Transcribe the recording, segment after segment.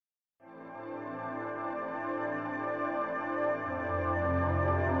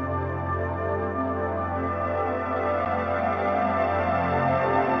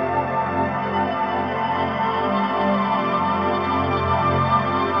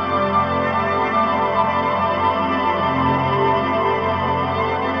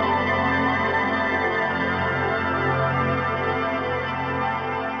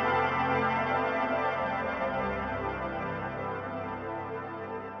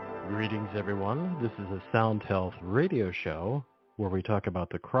Greetings, everyone. This is a Sound Health radio show where we talk about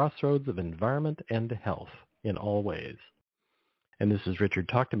the crossroads of environment and health in all ways. And this is Richard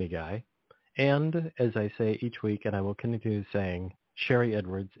Talk to Me Guy. And as I say each week, and I will continue saying, Sherry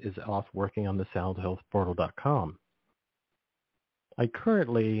Edwards is off working on the soundhealthportal.com. I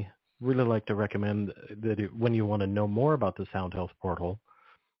currently really like to recommend that when you want to know more about the Sound Health Portal,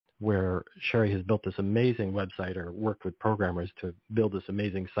 where Sherry has built this amazing website or worked with programmers to build this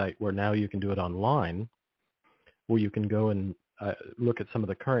amazing site where now you can do it online, where you can go and look at some of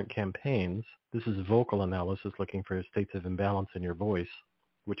the current campaigns. This is vocal analysis looking for states of imbalance in your voice,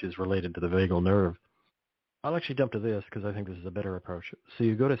 which is related to the vagal nerve. I'll actually jump to this because I think this is a better approach. So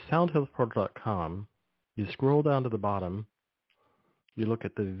you go to soundhealthportal.com, you scroll down to the bottom, you look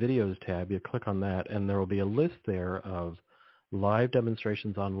at the videos tab, you click on that, and there will be a list there of live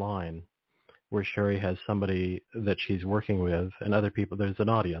demonstrations online where Sherry has somebody that she's working with and other people. There's an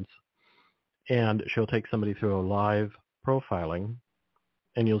audience, and she'll take somebody through a live profiling,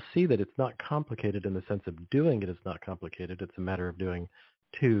 and you'll see that it's not complicated in the sense of doing it. It's not complicated. It's a matter of doing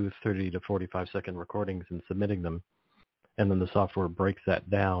 2 30 to 45-second recordings and submitting them, and then the software breaks that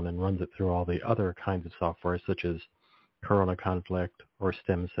down and runs it through all the other kinds of software such as corona conflict or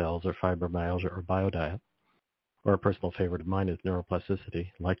stem cells or fibromyalgia or biodiet. Or a personal favorite of mine is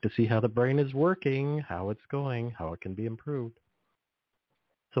neuroplasticity. Like to see how the brain is working, how it's going, how it can be improved.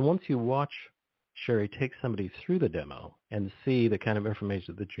 So once you watch Sherry take somebody through the demo and see the kind of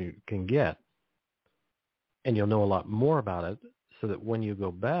information that you can get, and you'll know a lot more about it, so that when you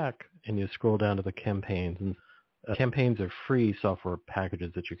go back and you scroll down to the campaigns, and campaigns are free software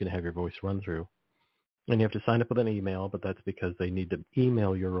packages that you can have your voice run through. And you have to sign up with an email, but that's because they need to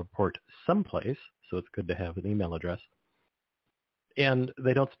email your report someplace, so it's good to have an email address. And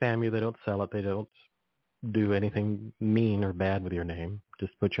they don't spam you, they don't sell it, they don't do anything mean or bad with your name,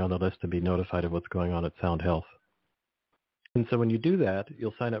 just put you on the list to be notified of what's going on at Sound Health. And so when you do that,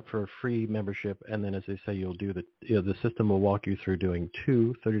 you'll sign up for a free membership, and then as I say, you'll do the system will walk you through doing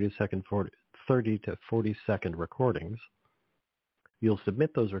 2 30 to 40-second recordings. You'll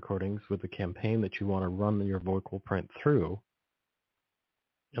submit those recordings with the campaign that you want to run your vocal print through,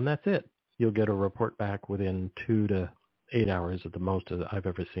 and that's it. You'll get a report back within 2 to 8 hours at the most that I've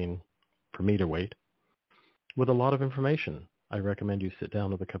ever seen for me to wait, with a lot of information. I recommend you sit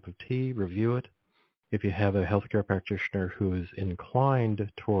down with a cup of tea, review it. If you have a healthcare practitioner who is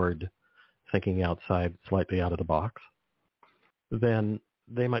inclined toward thinking outside, slightly out of the box, then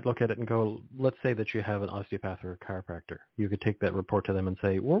they might look at it and go, let's say that you have an osteopath or a chiropractor. You could take that report to them and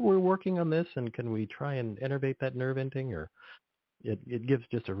say, well, we're working on this, and can we try and innervate that nerve ending? Or it gives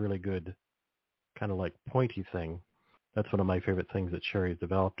just a really good kind of like pointy thing. That's one of my favorite things that Sherry's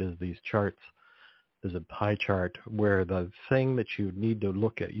developed is these charts. There's a pie chart where the thing that you need to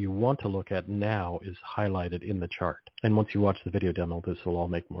look at, you want to look at now, is highlighted in the chart. And once you watch the video demo, this will all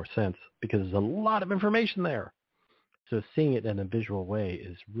make more sense because there's a lot of information there. So seeing it in a visual way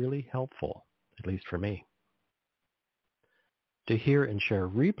is really helpful, at least for me. To hear and share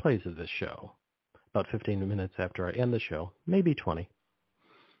replays of this show, about 15 minutes after I end the show, maybe 20,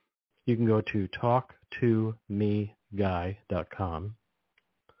 you can go to talktomeguy.com.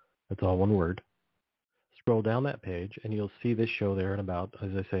 That's all one word. Scroll down that page, and you'll see this show there in about,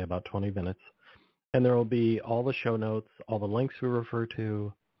 as I say, about 20 minutes. And there will be all the show notes, all the links we refer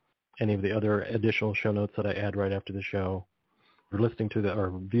to, any of the other additional show notes that I add right after the show. If you're listening to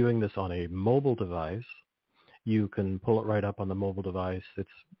or viewing this on a mobile device, you can pull it right up on the mobile device.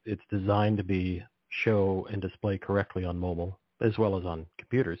 It's designed to be show and display correctly on mobile as well as on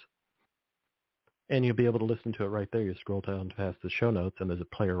computers. And you'll be able to listen to it right there. You scroll down past the show notes, and there's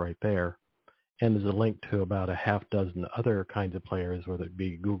a player right there. And there's a link to about a half dozen other kinds of players, whether it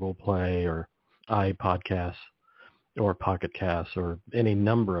be Google Play or iPodcasts or Pocket Casts or any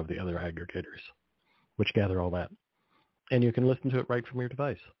number of the other aggregators, which gather all that. And you can listen to it right from your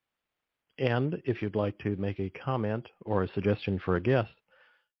device. And if you'd like to make a comment or a suggestion for a guest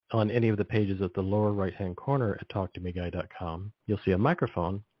on any of the pages at the lower right-hand corner at talktomeguy.com, you'll see a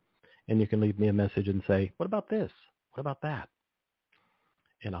microphone, and you can leave me a message and say, what about this? What about that?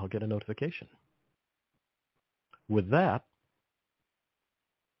 And I'll get a notification. With that,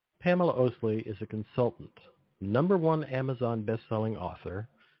 Pamela Oslie is a consultant, #1 Amazon best-selling author,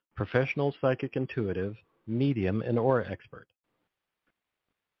 professional psychic intuitive, medium, and aura expert.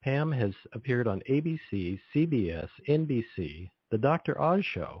 Pam has appeared on ABC, CBS, NBC, The Dr. Oz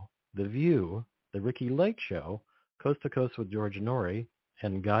Show, The View, The Ricky Lake Show, Coast to Coast with George Norrie,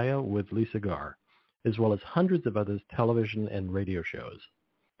 and Gaia with Lisa Garr, as well as hundreds of other television and radio shows.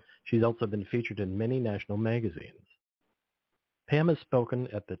 She's also been featured in many national magazines. Pam has spoken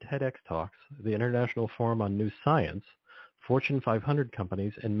at the TEDx Talks, the International Forum on New Science, Fortune 500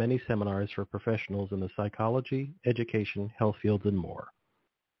 companies, and many seminars for professionals in the psychology, education, health fields, and more.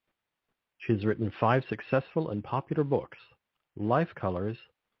 She has written 5 successful and popular books: Life Colors,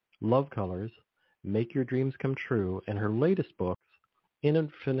 Love Colors, Make Your Dreams Come True, and her latest books,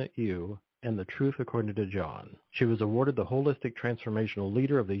 Infinite You and The Truth According to John. She was awarded the Holistic Transformational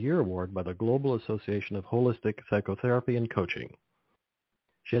Leader of the Year Award by the Global Association of Holistic Psychotherapy and Coaching.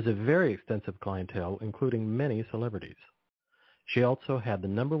 She has a very extensive clientele, including many celebrities. She also had the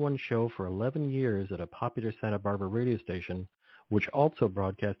 #1 show for 11 years at a popular Santa Barbara radio station, which also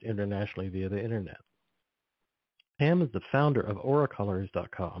broadcast internationally via the internet. Pam is the founder of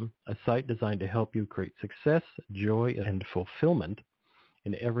auracolors.com, a site designed to help you create success, joy, and fulfillment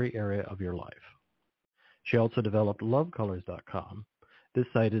in every area of your life. She also developed lovecolors.com. This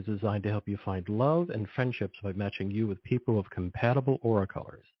site is designed to help you find love and friendships by matching you with people with compatible aura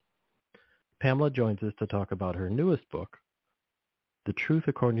colors. Pamela joins us to talk about her newest book, The Truth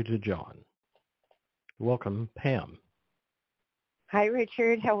According to John. Welcome, Pam. Hi,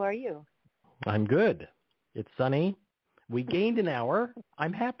 Richard. How are you? I'm good. It's sunny. We gained an hour.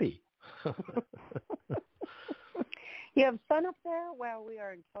 I'm happy. You have sun up there? Well, we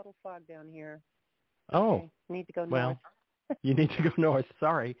are in total fog down here. Oh. Okay. Need to go north. Well, you need to go north.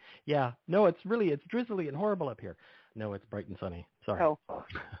 Sorry. Yeah. No, it's drizzly and horrible up here. No, it's bright and sunny. Sorry. Oh.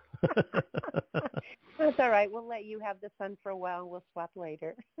 That's all right. We'll let you have the sun for a while. We'll swap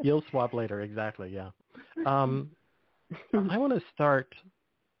later. You'll swap later. Exactly. Yeah. I want to start.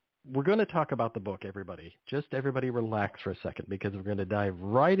 We're going to talk about the book, everybody. Just everybody relax for a second, because we're going to dive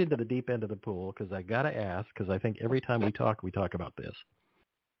right into the deep end of the pool, because I got to ask, because I think every time we talk about this.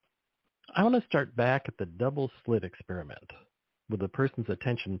 I want to start back at the double slit experiment, with the person's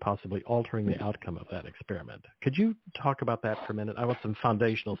attention possibly altering the outcome of that experiment. Could you talk about that for a minute? I want some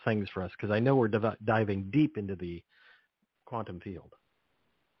foundational things for us, because I know we're diving deep into the quantum field.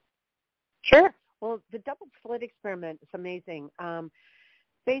 Sure. Well, the double slit experiment is amazing.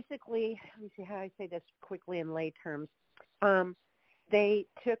 Basically, let me see how I say this quickly in lay terms. They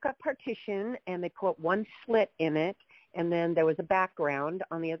took a partition and they put one slit in it, and then there was a background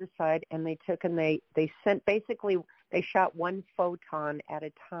on the other side, and they took and they shot one photon at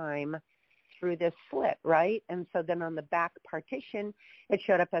a time through this slit, right? And so then on the back partition, it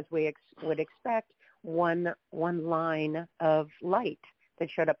showed up, as we would expect, one line of light that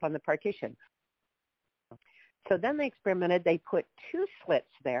showed up on the partition. So then they experimented. They put 2 slits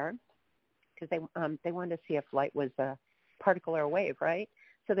there because they wanted to see if light was a particle or a wave, right?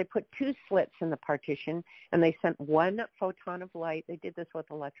 So they put 2 slits in the partition, and they sent one photon of light. They did this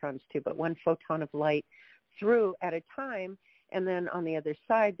with electrons too, but one photon of light through at a time. And then on the other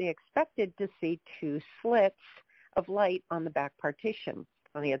side, they expected to see 2 slits of light on the back partition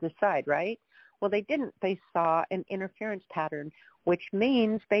on the other side, right? Well, they didn't. They saw an interference pattern, which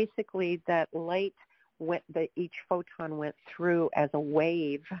means basically that each photon went through as a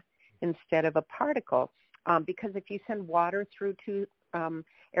wave instead of a particle. Because if you send water through 2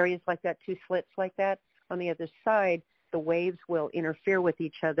 areas like that, 2 slits like that, on the other side, the waves will interfere with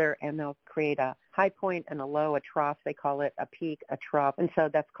each other, and they'll create a high point and a low, a trough. They call it a peak, a trough, and so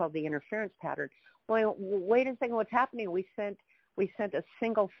that's called the interference pattern. Well, wait a second, what's happening? We sent a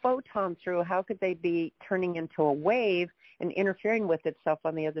single photon through. How could they be turning into a wave and interfering with itself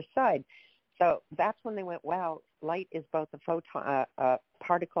on the other side? So that's when they went, wow, light is both a photon, a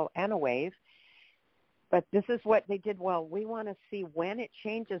particle, and a wave. But this is what they did. Well, we want to see when it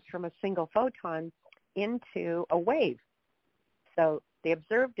changes from a single photon into a wave. So they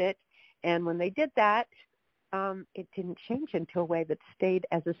observed it, and when they did that, it didn't change into a wave. It stayed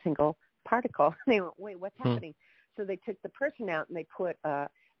as a single particle. They went, wait, what's happening? So they took the person out, and they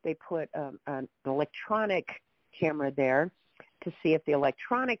put an electronic camera there to see if the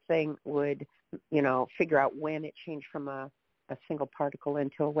electronic thing would, figure out when it changed from a single particle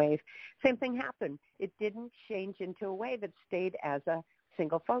into a wave. Same thing happened. It didn't change into a wave. It stayed as a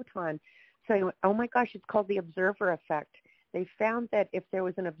single photon. So, oh my gosh, it's called the observer effect. They found that if there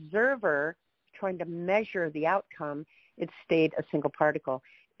was an observer trying to measure the outcome, it stayed a single particle.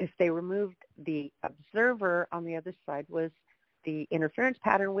 If they removed the observer, on the other side was the interference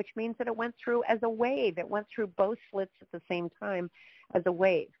pattern, which means that it went through as a wave. It went through both slits at the same time as a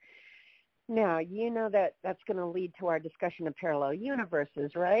wave. Now, you know that that's going to lead to our discussion of parallel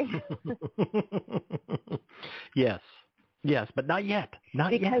universes, right? Yes, but not yet.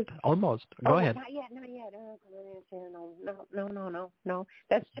 Not yet. Almost. Go ahead. Not yet. No.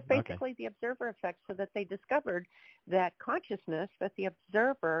 That's just basically the observer effect, so that they discovered that consciousness, that the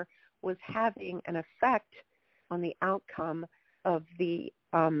observer was having an effect on the outcome of the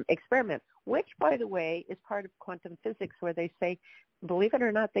experiment, which, by the way, is part of quantum physics, where they say, believe it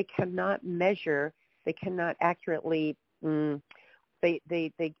or not, they cannot measure, they cannot accurately,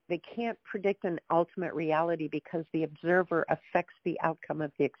 they can't predict an ultimate reality because the observer affects the outcome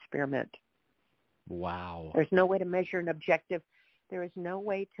of the experiment. Wow. There's no way to measure an objective. There is no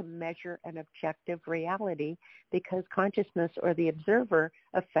way to measure an objective reality because consciousness or the observer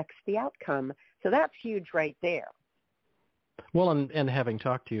affects the outcome. So that's huge right there. Well, and having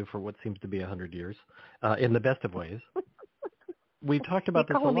talked to you for what seems to be 100 years, in the best of ways, we've talked about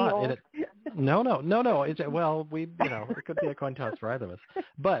this a lot. And no. It could be a coin toss for either of us.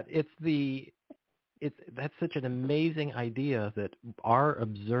 But that's such an amazing idea that our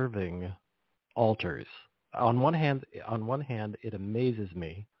observing alters. On one hand, it amazes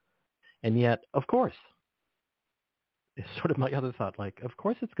me, and yet, of course, it's sort of my other thought. Like, of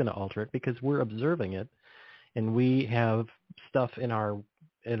course, it's going to alter it because we're observing it, and we have stuff in our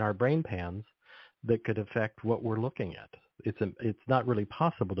brain pans that could affect what we're looking at. It's not really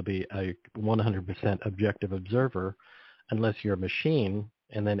possible to be a 100% objective observer unless you're a machine,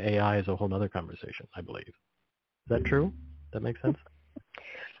 and then AI is a whole other conversation, I believe. Is that true? That makes sense?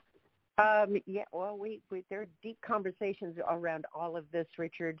 Yeah, well, there are deep conversations around all of this,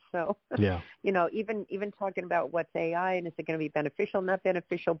 Richard. So, yeah. Even talking about what's AI and is it going to be beneficial, not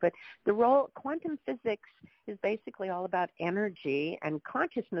beneficial, but the role, quantum physics is basically all about energy and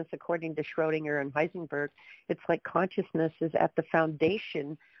consciousness, according to Schrodinger and Heisenberg. It's like consciousness is at the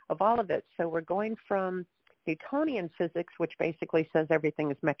foundation of all of it. So we're going from Newtonian physics, which basically says everything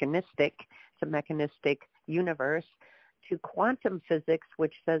is mechanistic. It's a mechanistic universe, to quantum physics,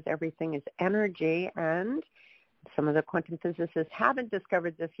 which says everything is energy, and some of the quantum physicists haven't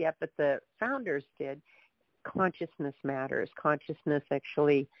discovered this yet, but the founders did. Consciousness matters. Consciousness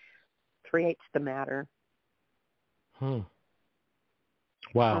actually creates the matter. Wow.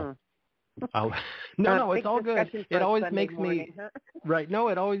 No, it's all good. It always Sunday makes morning, me huh? right. No,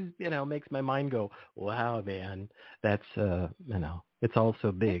 it always makes my mind go, wow, man, that's it's all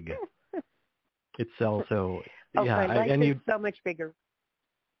so big. It's also Life is so much bigger.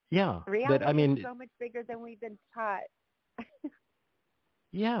 Yeah, reality is so much bigger than we've been taught.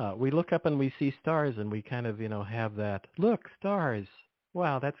 Yeah, we look up and we see stars, and we kind of have that look, stars.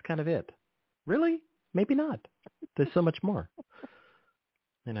 Wow, that's kind of it. Really? Maybe not. There's so much more.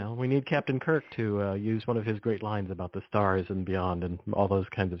 We need Captain Kirk to use one of his great lines about the stars and beyond and all those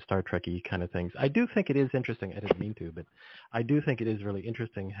kinds of Star Trek-y kind of things. I do think it is interesting. I didn't mean to, but I do think it is really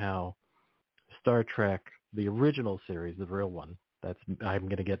interesting how Star Trek, the original series, the real one, I'm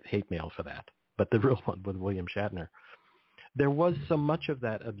going to get hate mail for that, but the real one with William Shatner, there was so much of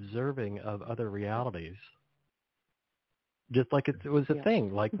that observing of other realities, just like it was a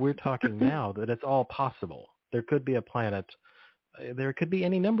thing, like we're talking now, that it's all possible. There could be a planet. There could be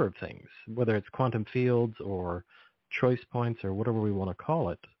any number of things, whether it's quantum fields or choice points or whatever we want to call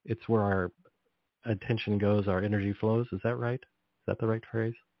it. It's where our attention goes, our energy flows. Is that right? Is that the right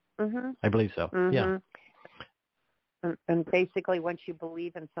phrase? Mm-hmm. I believe so. Mm-hmm. Yeah. And basically, once you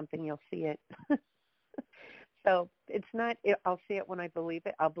believe in something, you'll see it. So it's not, I'll see it when I believe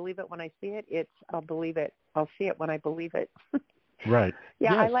it. I'll believe it when I see it. I'll believe it. I'll see it when I believe it. Right.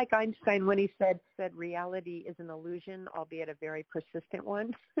 Yeah, yes. I like Einstein when he said reality is an illusion, albeit a very persistent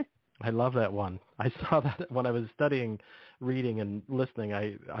one. I love that one. I saw that when I was studying, reading, and listening.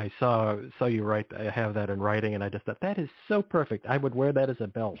 I saw you write. I have that in writing, and I just thought, that is so perfect. I would wear that as a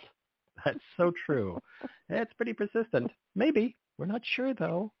belt. That's so true. It's pretty persistent. Maybe. We're not sure,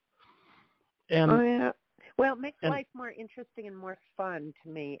 though. And, yeah. Well, it makes life more interesting and more fun to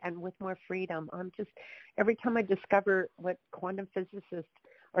me, and with more freedom. Every time I discover what quantum physicists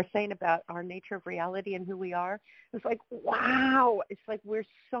are saying about our nature of reality and who we are, it's like, wow, it's like we're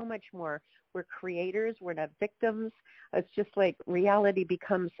so much more. We're creators. We're not victims. It's just like reality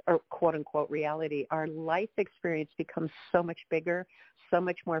becomes, or quote unquote reality, our life experience becomes so much bigger, so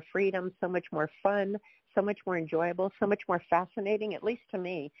much more freedom, so much more fun, so much more enjoyable, so much more fascinating, at least to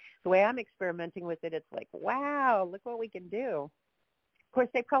me. The way I'm experimenting with it, it's like, wow, look what we can do. Of course,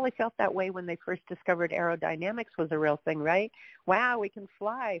 they probably felt that way when they first discovered aerodynamics was a real thing, right? Wow, we can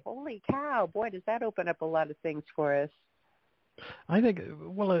fly. Holy cow. Boy, does that open up a lot of things for us. I think,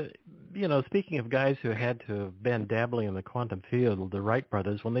 well, speaking of guys who had to have been dabbling in the quantum field, the Wright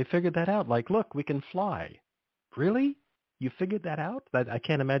brothers, when they figured that out, like, look, we can fly. Really? You figured that out? I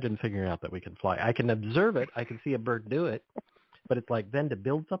can't imagine figuring out that we can fly. I can observe it. I can see a bird do it. But it's like then to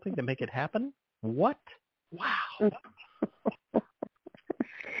build something to make it happen? What? Wow.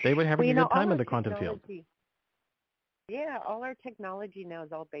 They were having a good time in the quantum field. Yeah, all our technology now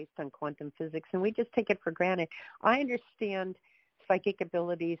is all based on quantum physics, and we just take it for granted. I understand psychic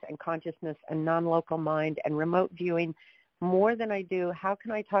abilities and consciousness and non-local mind and remote viewing more than I do. How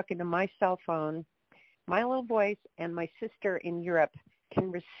can I talk into my cell phone, my little voice, and my sister in Europe can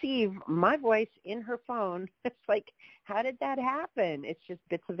receive my voice in her phone? It's like, how did that happen? It's just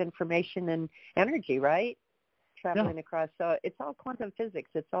bits of information and energy, right? Traveling across. So it's all quantum physics.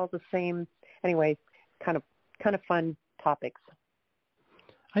 It's all the same. Anyway, kind of fun topics.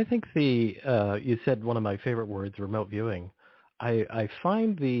 I think you said one of my favorite words, remote viewing. I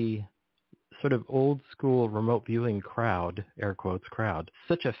find the sort of old school remote viewing crowd, air quotes crowd,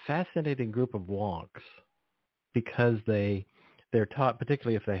 such a fascinating group of wonks because they're taught,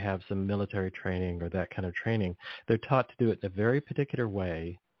 particularly if they have some military training or that kind of training, they're taught to do it in a very particular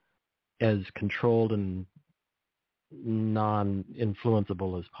way, as controlled and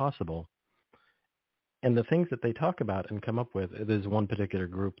non-influenceable as possible. And the things that they talk about and come up with, there's one particular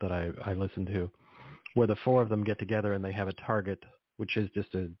group that I listen to where the four of them get together and they have a target, which is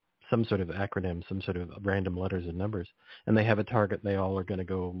just some sort of acronym, some sort of random letters and numbers. And they have a target and they all are going to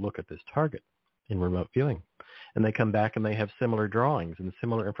go look at this target in remote viewing. And they come back and they have similar drawings and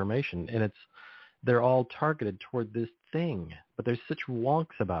similar information. And they're all targeted toward this thing, but there's such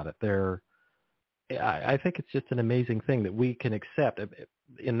wonks about it. I think it's just an amazing thing that we can accept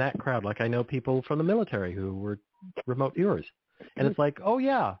in that crowd. Like I know people from the military who were remote viewers. And it's like, oh,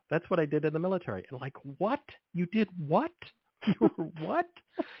 yeah, that's what I did in the military. And like, what? You did what? You were what?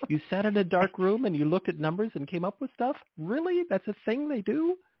 You sat in a dark room and you looked at numbers and came up with stuff? Really? That's a thing they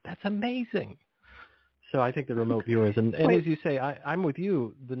do? That's amazing. So I think the remote viewers, and as you say, I'm with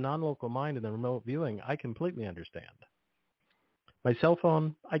you, the non-local mind and the remote viewing, I completely understand. My cell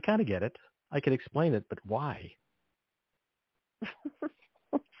phone, I kind of get it. I could explain it, but why?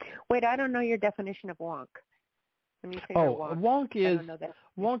 Wait, I don't know your definition of wonk. When you say wonk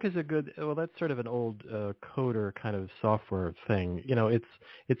is a good. Well, that's sort of an old coder kind of software thing. You know,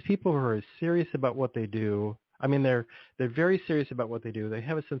 it's people who are serious about what they do. I mean, they're very serious about what they do. They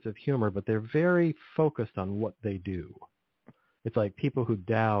have a sense of humor, but they're very focused on what they do. It's like people who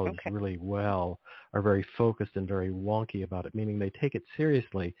douse really well are very focused and very wonky about it, meaning they take it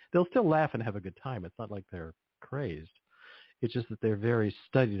seriously. They'll still laugh and have a good time. It's not like they're crazed. It's just that they're very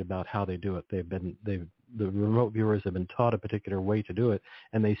studied about how they do it. The remote viewers have been taught a particular way to do it,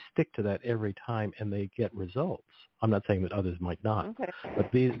 and they stick to that every time, and they get results. I'm not saying that others might not,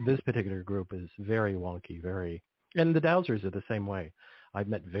 but this particular group is very wonky, and the dowsers are the same way. I've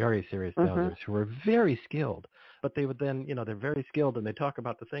met very serious dowsers who are very skilled, but they would then, they're very skilled and they talk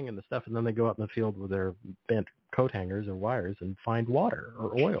about the thing and the stuff, and then they go out in the field with their bent coat hangers or wires and find water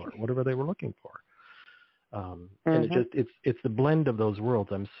or oil or whatever they were looking for. And it's the blend of those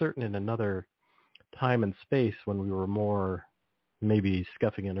worlds. I'm certain in another time and space when we were more maybe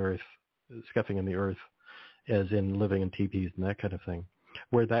scuffing in the earth, as in living in teepees and that kind of thing,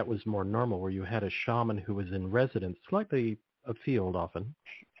 where that was more normal, where you had a shaman who was in residence, slightly afield often,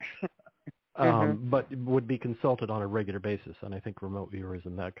 but would be consulted on a regular basis. And I think remote viewers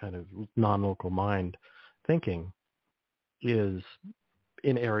and that kind of non-local mind thinking is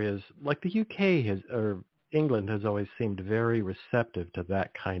in areas like the UK or England has always seemed very receptive to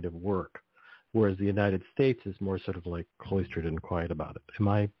that kind of work, whereas the United States is more sort of like cloistered and quiet about it. Am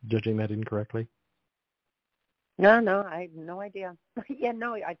I judging that incorrectly? No, I have no idea.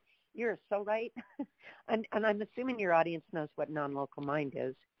 You're so right. and I'm assuming your audience knows what non-local mind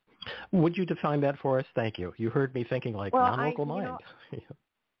is. Would you define that for us? Thank you. You heard me thinking like non-local mind.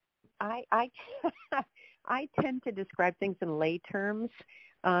 I tend to describe things in lay terms,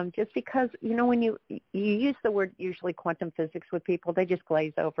 just because, when you use the word usually quantum physics with people, they just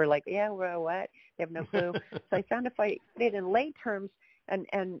glaze over like, yeah, well, what? They have no clue. So I found if I put it in lay terms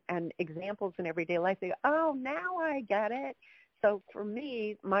and examples in everyday life, they go, oh, now I get it. So for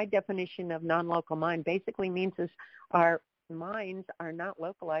me, my definition of non-local mind basically means is our minds are not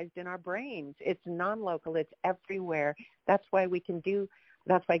localized in our brains. It's non-local. It's everywhere. That's why I can do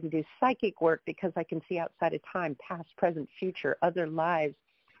psychic work, because I can see outside of time, past, present, future, other lives.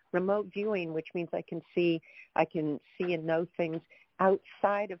 Remote viewing, which means I can see and know things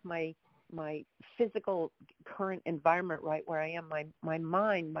outside of my physical current environment, right where I am. My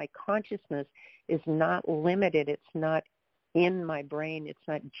mind, my consciousness is not limited. It's not in my brain. It's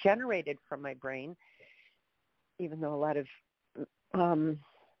not generated from my brain, even though a lot of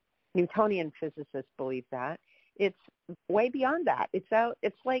Newtonian physicists believe that. It's way beyond that. It's out.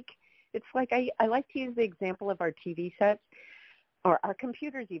 It's like I like to use the example of our TV sets or our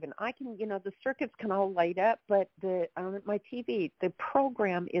computers even. I can, the circuits can all light up, but my TV, the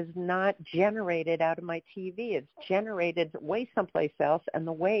program is not generated out of my TV. It's generated way someplace else, and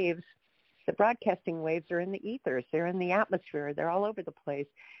the waves, The broadcasting waves are in the ethers. They're in the atmosphere. They're all over the place.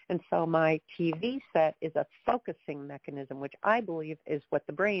 And so my TV set is a focusing mechanism, which I believe is what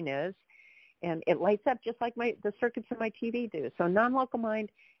the brain is. And it lights up just like the circuits in my TV do. So non-local mind,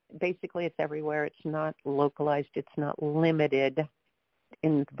 basically it's everywhere. It's not localized. It's not limited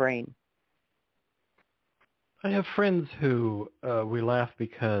in the brain. I have friends who we laugh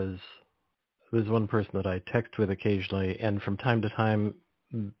because there's one person that I text with occasionally, and from time to time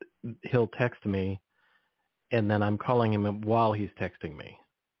he'll text me, and then I'm calling him while he's texting me.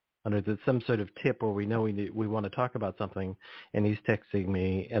 And there's some sort of tip where we know we want to talk about something, and he's texting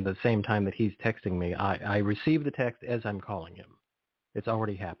me, and at the same time that he's texting me, I receive the text as I'm calling him. It's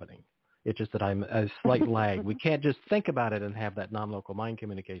already happening. It's just that I'm a slight lag. We can't just think about it and have that non-local mind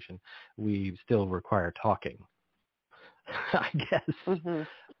communication. We still require talking, I guess. Mm-hmm.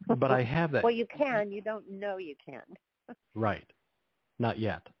 But I have that. Well, you can. You don't know you can. Right. Not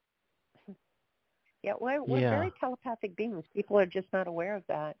yet. Yeah, we're very telepathic beings. People are just not aware of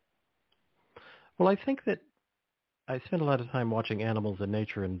that. Well, I think that I spend a lot of time watching animals in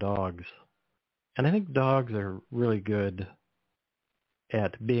nature and dogs. And I think dogs are really good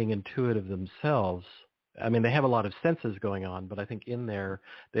at being intuitive themselves. I mean, they have a lot of senses going on, but I think in there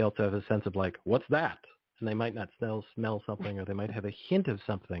they also have a sense of like, what's that? And they might not smell something, or they might have a hint of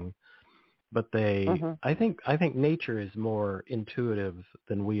something, but I think nature is more intuitive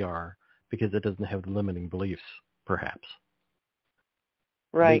than we are because it doesn't have the limiting beliefs, perhaps.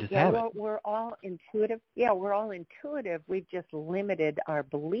 Right. Yeah, we're all intuitive. Yeah, we're all intuitive. We've just limited our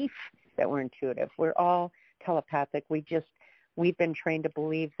belief that we're intuitive. We're all telepathic. We've been trained to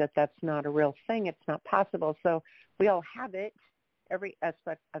believe that that's not a real thing. It's not possible. So we all have it. Every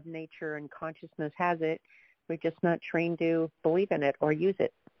aspect of nature and consciousness has it. We're just not trained to believe in it or use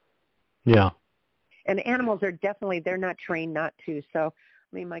it. Yeah. And animals are definitely, they're not trained not to. So,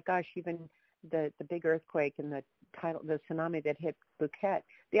 I mean, my gosh, even the big earthquake and the tsunami that hit Phuket,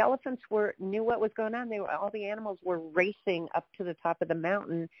 the elephants knew what was going on. All the animals were racing up to the top of the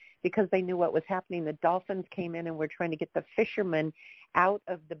mountain because they knew what was happening. The dolphins came in and were trying to get the fishermen out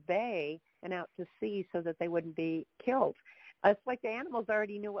of the bay and out to sea so that they wouldn't be killed. It's like the animals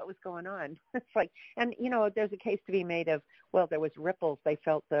already knew what was going on. It's like, and there's a case to be made of, well, there was ripples. They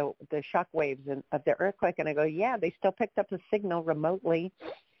felt the shock waves of the earthquake, and I go, yeah, they still picked up the signal remotely.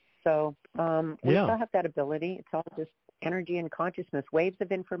 So we still have that ability. It's all just energy and consciousness, waves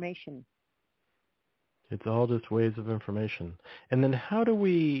of information. It's all just waves of information. And then do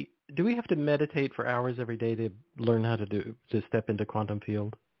we have to meditate for hours every day to learn how to step into quantum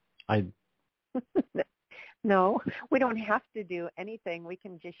field? No, we don't have to do anything. We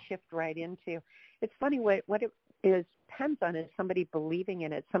can just shift right into. It's funny what it depends on is somebody believing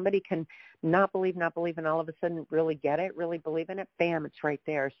in it. Somebody can not believe, and all of a sudden really get it, really believe in it. Bam, it's right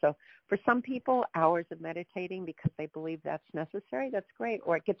there. So for some people, hours of meditating because they believe that's necessary, that's great.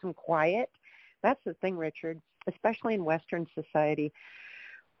 Or it gets them quiet. That's the thing, Richard, especially in Western society.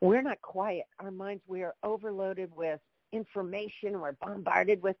 We're not quiet. Our minds, we are overloaded with information. We're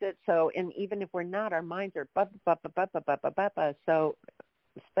bombarded with it. So, and even if we're not, our minds are so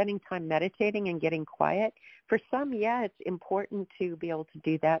spending time meditating and getting quiet. For some, yeah, it's important to be able to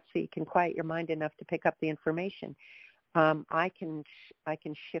do that so you can quiet your mind enough to pick up the information. I can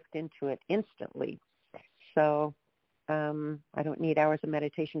shift into it instantly. So I don't need hours of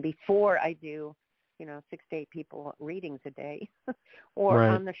meditation before I do 6 to 8 people readings a day or right.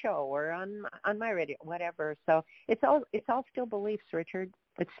 on the show or on my radio, whatever. So it's all still beliefs, Richard.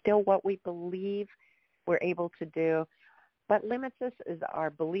 It's still what we believe we're able to do. What limits us is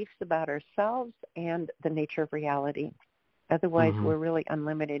our beliefs about ourselves and the nature of reality. Otherwise, we're really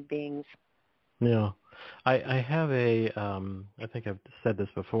unlimited beings. Yeah. I have I think I've said this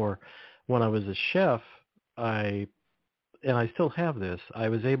before, when I was a chef, and I still have this, I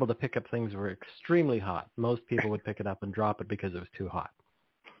was able to pick up things that were extremely hot. Most people would pick it up and drop it because it was too hot,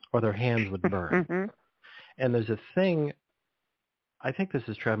 or their hands would burn. And there's a thing, I think this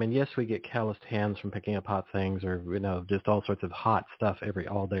is true. I mean, yes, we get calloused hands from picking up hot things or, just all sorts of hot stuff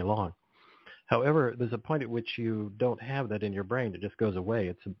all day long. However, there's a point at which you don't have that in your brain. It just goes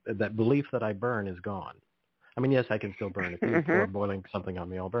away. That belief that I burn is gone. I mean, yes, I can still burn. If you pour boiling something on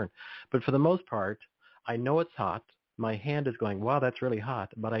me, I'll burn. But for the most part, I know it's hot. My hand is going, wow, that's really hot,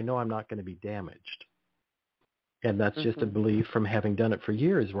 but I know I'm not going to be damaged. And that's just a belief from having done it for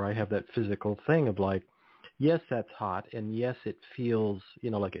years where I have that physical thing of like, yes, that's hot, and yes, it feels,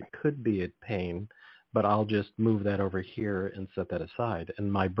 like it could be a pain, but I'll just move that over here and set that aside.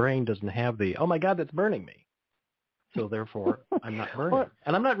 And my brain doesn't have oh my God, that's burning me. So therefore, I'm not burning.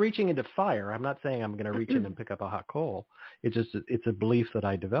 And I'm not reaching into fire. I'm not saying I'm going to reach in and pick up a hot coal. It's a belief that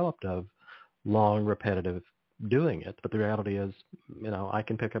I developed of, long, repetitive doing it. But the reality is, I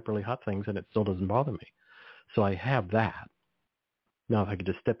can pick up really hot things and it still doesn't bother me. So I have that. Now, if I could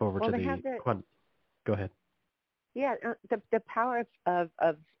just step over to they the have the go ahead. Yeah, the power of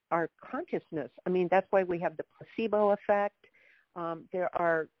our consciousness. I mean, that's why we have the placebo effect. There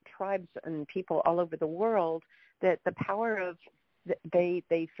are tribes and people all over the world that the power of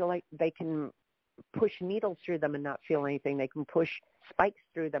they feel like they can push needles through them and not feel anything. They can push spikes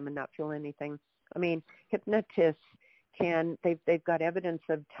through them and not feel anything. I mean, hypnotists they've got evidence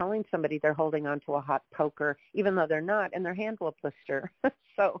of telling somebody they're holding onto a hot poker, even though they're not, and their hand will blister.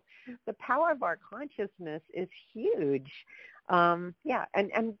 So the power of our consciousness is huge. And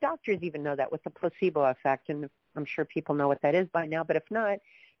doctors even know that with the placebo effect, and I'm sure people know what that is by now, but if not,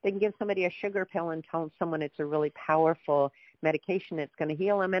 they can give somebody a sugar pill and tell someone it's a really powerful medication that's going to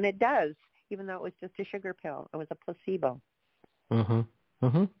heal them, and it does, even though it was just a sugar pill. It was a placebo. Mm-hmm.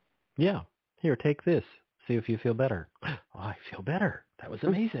 Mm-hmm. Yeah. Here, take this. See if you feel better. Oh, I feel better. That was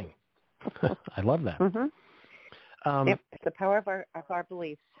amazing. I love that. Mm-hmm. Yep, it's the power of our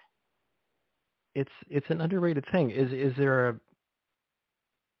beliefs. It's an underrated thing. Is there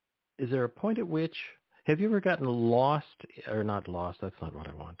a point at which have you ever gotten lost or not lost? That's not what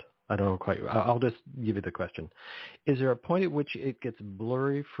I want. I don't know quite. I'll just give you the question. Is there a point at which it gets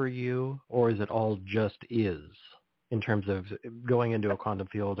blurry for you, or is it all just is? In terms of going into a quantum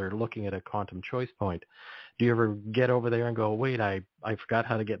field or looking at a quantum choice point, do you ever get over there and go, wait, I forgot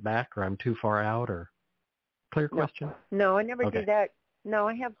how to get back, or I'm too far out, or clear question? No, I never do that. No,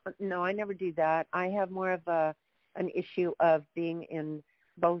 I never do that. I have more of an issue of being in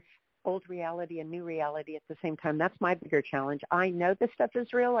both old reality and new reality at the same time. That's my bigger challenge. I know this stuff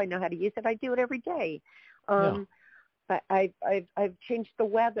is real. I know how to use it. I do it every day. I've changed the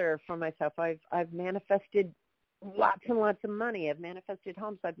weather for myself. I've manifested lots and lots of money. I've manifested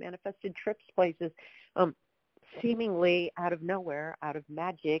homes. I've manifested trips places, seemingly out of nowhere, out of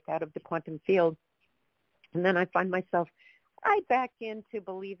magic, out of the quantum field. And then I find myself right back into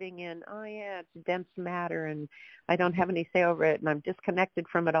believing in, it's dense matter and I don't have any say over it and I'm disconnected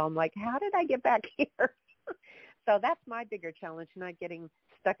from it all. I'm like, how did I get back here? So that's my bigger challenge, not getting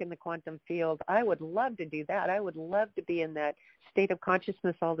stuck in the quantum field. I would love to do that. I would love to be in that state of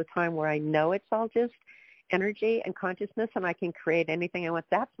consciousness all the time where I know it's all just energy and consciousness and I can create anything I want.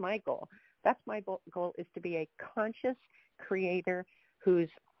 That's my goal. That's my goal, is to be a conscious creator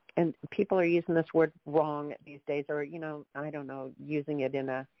and people are using this word wrong these days, or, I don't know, using it in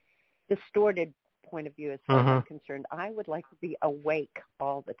a distorted point of view as far as I'm concerned. I would like to be awake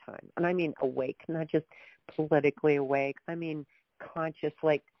all the time. And I mean awake, not just politically awake. I mean conscious,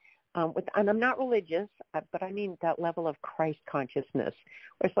 like, and I'm not religious, but I mean that level of Christ consciousness,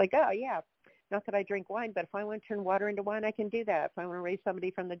 where it's like, not that I drink wine, but if I want to turn water into wine, I can do that. If I want to raise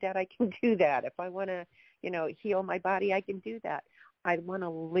somebody from the dead, I can do that. If I want to, heal my body, I can do that. I want to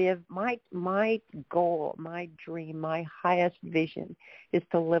live, my goal, my dream, my highest vision is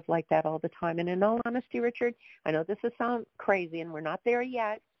to live like that all the time. And in all honesty, Richard, I know this will sound crazy and we're not there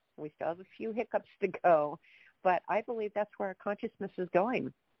yet. We still have a few hiccups to go, but I believe that's where our consciousness is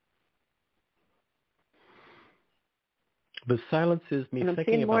going. The silence is me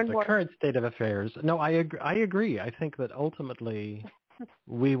thinking about the current state of affairs. No, I agree. I think that ultimately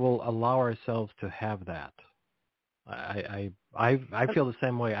we will allow ourselves to have that. I feel the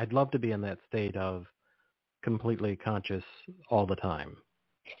same way. I'd love to be in that state of completely conscious all the time,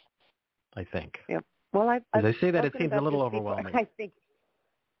 I think. Yeah. Well, as I say that, it seems a little overwhelming. I think.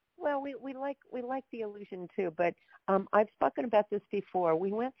 Well, we like the illusion too, but I've spoken about this before.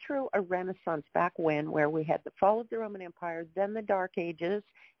 We went through a renaissance back where we had the fall of the Roman Empire, then the Dark Ages,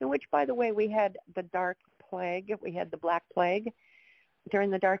 in which, by the way, we had the Dark Plague, we had the Black Plague. During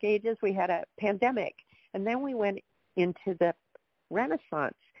the Dark Ages, we had a pandemic, and then we went into the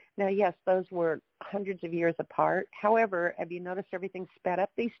Renaissance. Now, yes, those were hundreds of years apart. However, have you noticed everything's sped up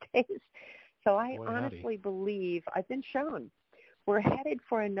these days? So I honestly believe, I've been shown, we're headed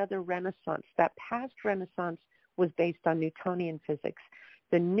for another renaissance. That past renaissance was based on Newtonian physics.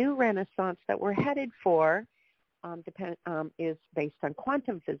 The new renaissance that we're headed for is based on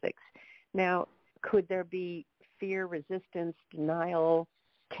quantum physics. Now, could there be fear, resistance, denial,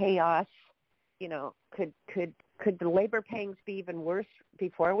 chaos? Could the labor pangs be even worse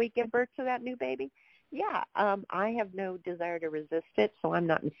before we give birth to that new baby? Yeah, I have no desire to resist it, so I'm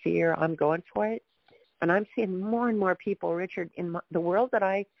not in fear. I'm going for it. And I'm seeing more and more people, Richard, in the world that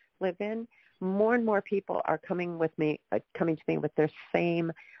I live in, more and more people are coming to me with their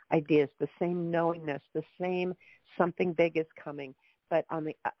same ideas, the same knowingness, the same something big is coming. But on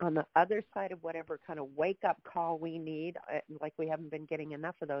the other side of whatever kind of wake-up call we need, like we haven't been getting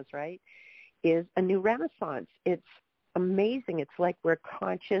enough of those, right, is a new renaissance. It's amazing. It's like we're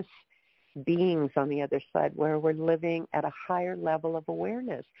conscious beings on the other side, where we're living at a higher level of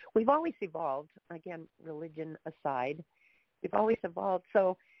awareness. We've always evolved, again, religion aside. We've always evolved.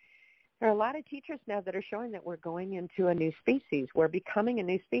 So there are a lot of teachers now that are showing that we're going into a new species. We're becoming a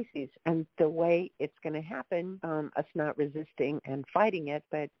new species. And the way it's going to happen, us not resisting and fighting it,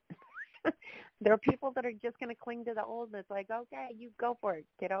 but there are people that are just going to cling to the old, and it's like, okay, you go for it,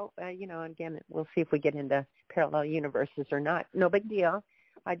 kiddo. Again, we'll see if we get into parallel universes or not. No big deal.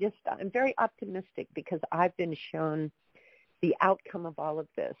 I'm very optimistic because I've been shown the outcome of all of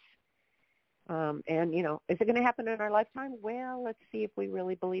this. Is it going to happen in our lifetime? Well, let's see if we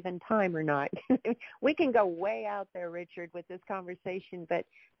really believe in time or not. We can go way out there, Richard, with this conversation, but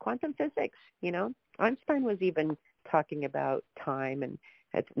quantum physics, Einstein was even talking about time and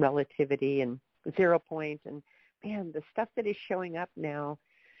its relativity and 0 point. And, man, the stuff that is showing up now,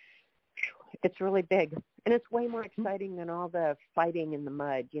 it's really big. And it's way more exciting than all the fighting in the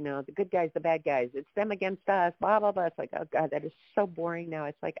mud, the good guys, the bad guys. It's them against us, blah, blah, blah. It's like, oh, God, that is so boring now.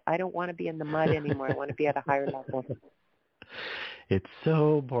 It's like, I don't want to be in the mud anymore. I want to be at a higher level. It's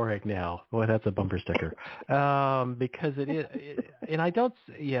so boring now. Boy, that's a bumper sticker. Because it is, and I don't,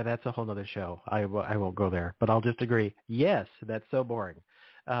 yeah, that's a whole other show. I won't go there, but I'll just agree. Yes, that's so boring.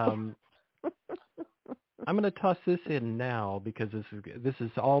 I'm going to toss this in now because this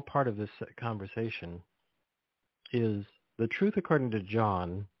is all part of this conversation. Is The Truth According to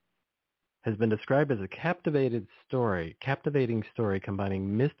John has been described as a captivating story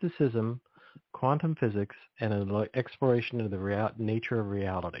combining mysticism, quantum physics, and an exploration of the nature of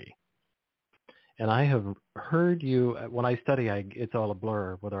reality. And I have heard you, when I study, it's all a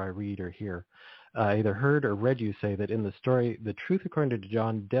blur whether I read or hear. I either heard or read you say that in the story, The Truth According to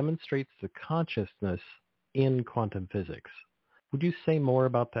John demonstrates the consciousness in quantum physics. Would you say more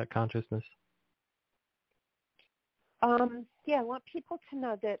about that consciousness? I want people to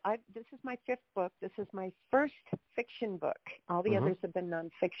know that this is my 5th book. This is my first fiction book. All the others have been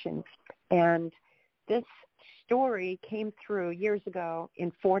nonfiction. And this story came through years ago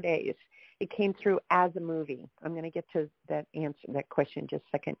in 4 days. It came through as a movie. I'm going to get to that question in just a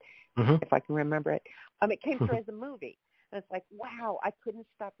second, if I can remember it. It came through as a movie. And it's like, wow, I couldn't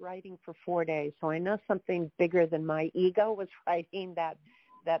stop writing for 4 days. So I know something bigger than my ego was writing that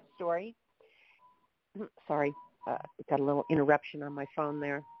story. Sorry. Got a little interruption on my phone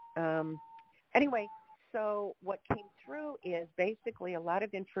there. Anyway, so what came through is basically a lot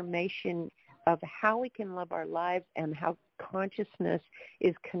of information of how we can live our lives and how consciousness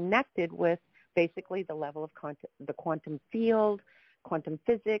is connected with basically the level of the quantum field, quantum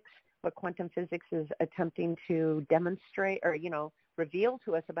physics, what quantum physics is attempting to demonstrate or, reveal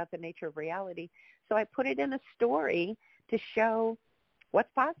to us about the nature of reality. So I put it in a story to show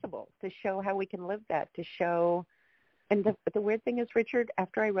what's possible, to show how we can live that, to show. And the weird thing is, Richard,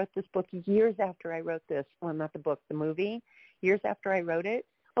 after I wrote this book, years after I wrote this, well, not the book, the movie, years after I wrote it,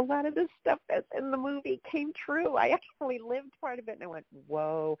 a lot of the stuff that's in the movie came true. I actually lived part of it, and I went,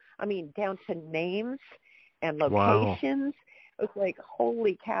 whoa. I mean, down to names and locations. Wow. It was like,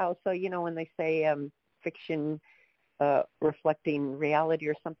 holy cow. So, when they say fiction reflecting reality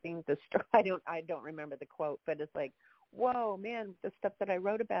or something, I don't remember the quote, but it's like, whoa, man, the stuff that I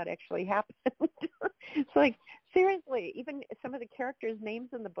wrote about actually happened. It's like, seriously, even some of the characters'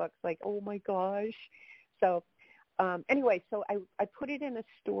 names in the books, like, oh, my gosh. So anyway, so I put it in a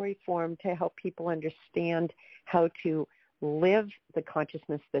story form to help people understand how to live the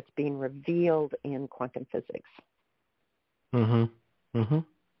consciousness that's being revealed in quantum physics. I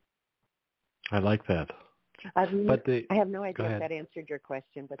like that. I have no idea if that answered your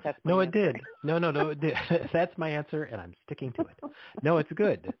question, but that's my answer. It did. No, it did. That's my answer, and I'm sticking to it. No, it's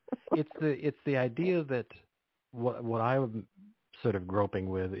good. It's the idea that what I'm sort of groping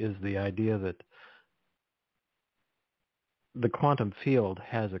with is the idea that the quantum field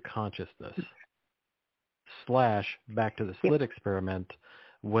has a consciousness. / back to the slit experiment,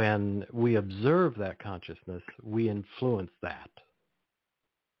 when we observe that consciousness, we influence that.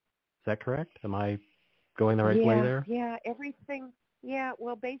 Is that correct? Am I going the right way there? Yeah, everything. Yeah,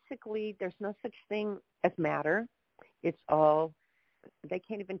 well, basically, there's no such thing as matter. It's all, they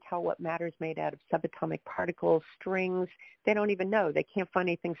can't even tell what matter is made out of: subatomic particles, strings. They don't even know. They can't find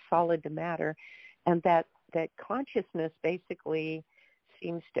anything solid to matter. And that consciousness basically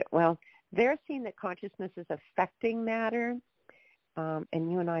seems to, well, they're seeing that consciousness is affecting matter.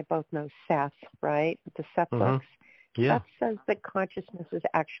 And you and I both know Seth, right? The Seth books. Yeah. Seth says that consciousness is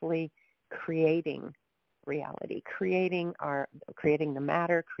actually creating reality, creating the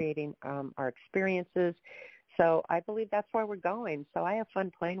matter, creating our experiences. So I believe that's where we're going. So I have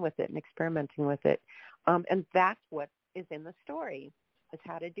fun playing with it and experimenting with it. And that's what is in the story, is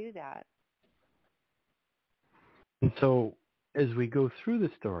how to do that. And so as we go through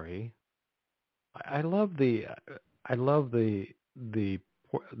the story, I love the the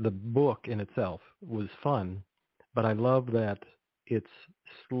book in itself was fun, but I love that it's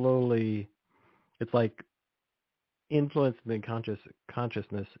slowly, it's like influencing the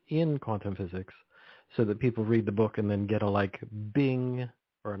consciousness in quantum physics, so that people read the book and then get a like bing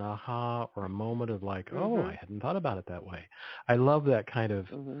or an aha or a moment of like, oh, I hadn't thought about it that way. I love that kind of.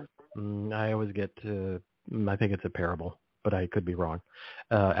 I always get I think it's a parable, but I could be wrong.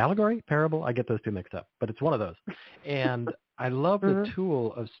 Allegory, parable, I get those two mixed up, but it's one of those. And I love the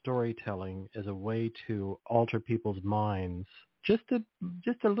tool of storytelling as a way to alter people's minds. Just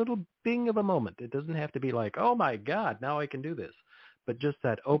a little bing of a moment. It doesn't have to be like, oh my God, now I can do this. But just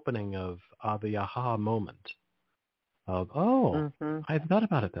that opening of the aha moment of, oh, I've thought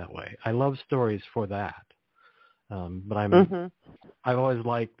about it that way. I love stories for that. But I've always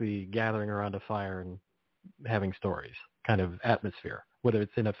liked the gathering around a fire and having stories kind of atmosphere, whether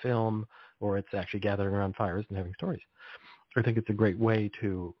it's in a film or it's actually gathering around fires and having stories. I think it's a great way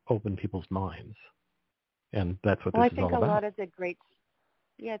to open people's minds. And that's what this is all about. I think a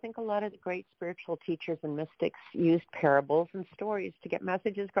lot of the great spiritual teachers and mystics used parables and stories to get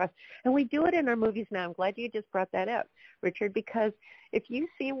messages across. And we do it in our movies now. I'm glad you just brought that up, Richard, because if you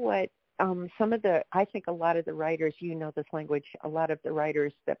see what I think a lot of the writers, you know this language, a lot of the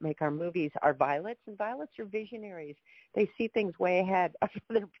writers that make our movies are violets, and violets are visionaries. They see things way ahead of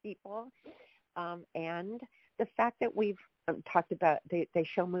other people. And the fact that we've talked about, they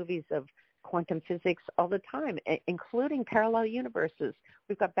show movies of quantum physics all the time, including parallel universes.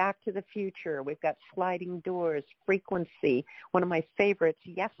 We've got Back to the Future. We've got Sliding Doors, Frequency, one of my favorites,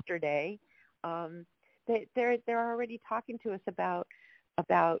 Yesterday. They're already talking to us about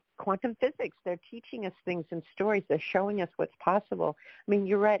quantum physics. They're teaching us things in stories. They're showing us what's possible. I mean,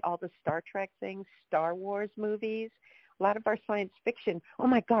 you're right, all the Star Trek things, Star Wars movies, a lot of our science fiction. Oh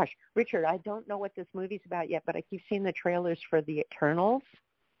my gosh, Richard, I don't know what this movie's about yet, but I keep seeing the trailers for the Eternals.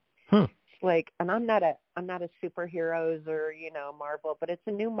 Like, and I'm not a superheroes or, Marvel, but it's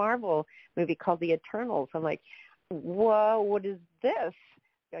a new Marvel movie called The Eternals. I'm like, whoa, what is this?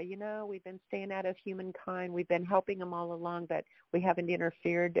 We've been staying out of humankind. We've been helping them all along, but we haven't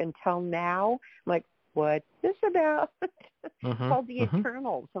interfered until now. I'm like, what's this about? It's called The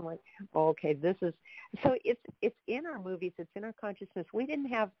Eternals. I'm like, oh, okay, this is, so it's in our movies. It's in our consciousness. We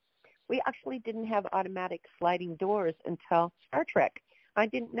actually didn't have automatic sliding doors until Star Trek. I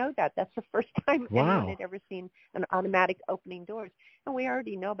didn't know that. That's the first time anyone had ever seen an automatic opening doors. And we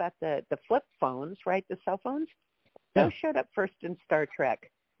already know about the flip phones, right? The cell phones. Those showed up first in Star Trek.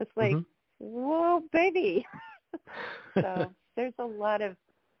 It's like, whoa, baby. So there's a lot of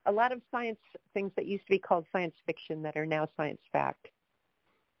science things that used to be called science fiction that are now science fact.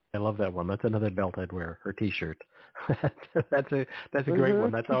 I love that one. That's another belt I'd wear, or T-shirt. That's a great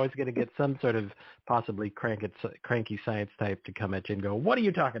one. That's always going to get some sort of possibly cranky science type to come at you and go, "What are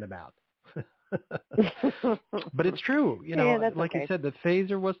you talking about?" But it's true. Like you said, the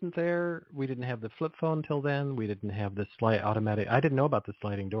phaser wasn't there. We didn't have the flip phone till then. We didn't have the automatic. I didn't know about the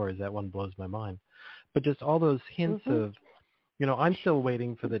sliding doors. That one blows my mind. But just all those hints of, I'm still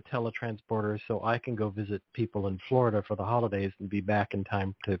waiting for the teletransporter so I can go visit people in Florida for the holidays and be back in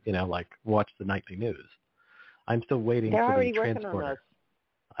time to, watch the nightly news. I'm still waiting for the transporter. They're already working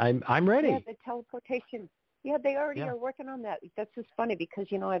on those. I'm ready. Yeah, the teleportation. Yeah, they already are working on that. That's just funny because,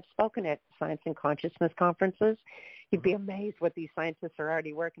 I've spoken at science and consciousness conferences. You'd be amazed what these scientists are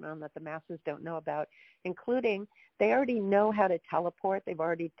already working on that the masses don't know about, including they already know how to teleport. They've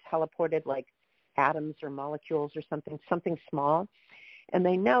already teleported like atoms or molecules or something small. And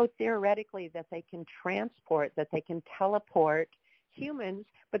they know theoretically that they can teleport humans.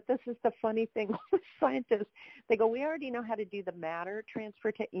 But this is the funny thing with scientists. They go, we already know how to do the matter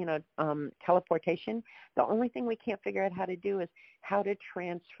transfer to, teleportation. The only thing we can't figure out how to do is how to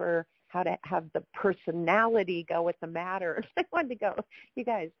transfer, how to have the personality go with the matter. I wanted to go, you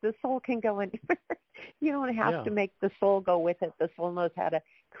guys, the soul can go anywhere. You don't have to make the soul go with it. The soul knows how to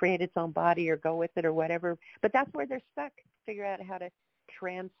create its own body or go with it or whatever. But that's where they're stuck, figure out how to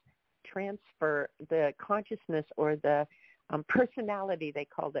transfer the consciousness or the personality, they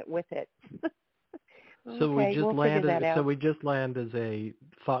called it, with it. So we just land as a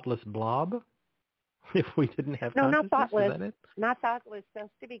thoughtless blob if we didn't have consciousness? No, not thoughtless. Is that it? Not thoughtless. There's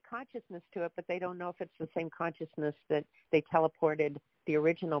to be consciousness to it, but they don't know if it's the same consciousness that they teleported the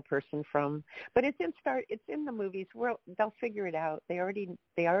original person from. But it's in the movies. They'll figure it out. They already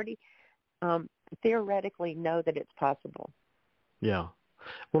theoretically know that it's possible. Yeah.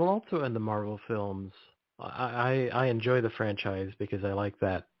 Well, also in the Marvel films, I enjoy the franchise because I like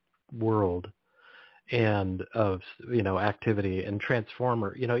that world and of activity and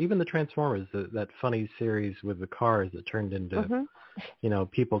Transformer. Even the Transformers, that funny series with the cars that turned into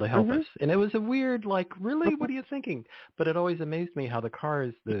Mhm. people to help Mhm. us. And it was a weird, like, really, what are you thinking? But it always amazed me how the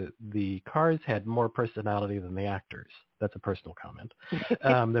cars had more personality than the actors. That's a personal comment.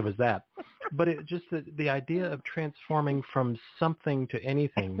 There was that. But it just the idea of transforming from something to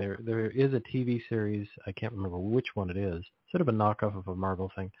anything. There is a TV series, I can't remember which one it is, sort of a knockoff of a Marvel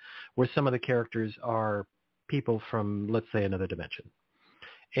thing, where some of the characters are people from, let's say, another dimension,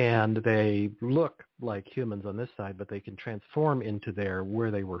 and they look like humans on this side, but they can transform into their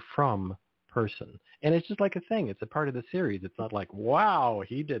where they were from person. And it's just like a thing. It's a part of the series. It's not like, wow,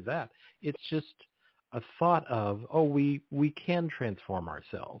 he did that. It's just a thought of, oh, we can transform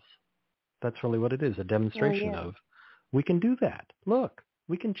ourselves. That's really what it is, a Oh demonstration yeah. of we can do that. Look,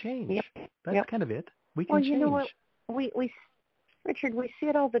 we can change. Yep. That's Yep. kind of it. We Well, can you know change. what? We Richard, we see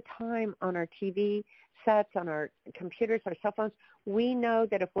it all the time on our TV sets, on our computers, our cell phones. We know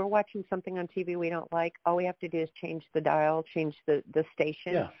that if we're watching something on TV we don't like, all we have to do is change the dial, change the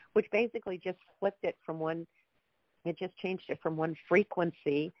station, Yeah. which basically just flipped it from one, it just changed it from one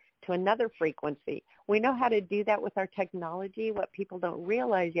frequency to another frequency. We know how to do that with our technology. What people don't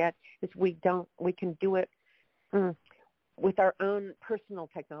realize yet is we can do it with our own personal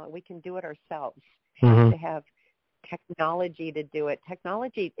technology. We can do it ourselves. We have to have technology to do it.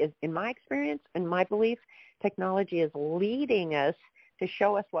 Technology is, in my experience and my belief, technology is leading us to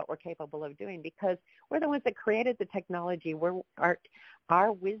show us what we're capable of doing, because we're the ones that created the technology.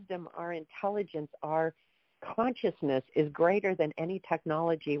 Our wisdom, our intelligence, our consciousness is greater than any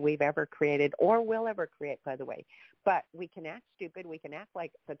technology we've ever created or will ever create, by the way. But we can act stupid. We can act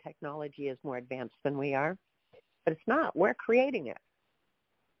like the technology is more advanced than we are. But it's not. We're creating it.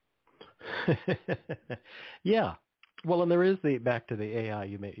 Yeah. Well, and there is back to the AI.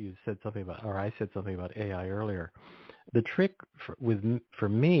 You said something about, or I said something about AI earlier. The trick for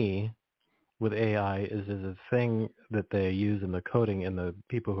me with AI is a thing that they use in the coding in the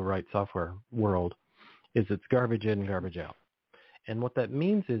people who write software world is it's garbage in, garbage out. And what that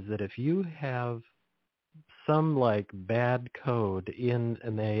means is that if you have some like bad code in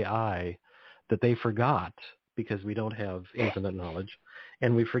an AI that they forgot because we don't have infinite knowledge,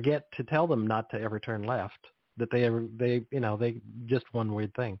 and we forget to tell them not to ever turn left, that they just one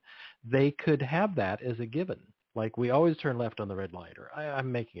weird thing, they could have that as a given. Like we always turn left on the red light, or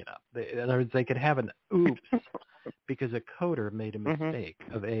I'm making it up. In other words, they could have an oops because a coder made a it. mistake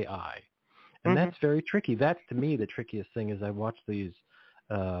of AI. And Hmm. that's very tricky. That's, to me, the trickiest thing is I watch these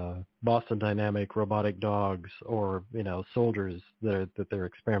Boston Dynamic robotic dogs or, soldiers that they're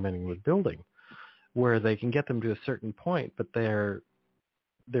experimenting with building, where they can get them to a certain point, but they're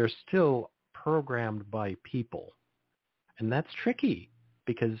still programmed by people. And that's tricky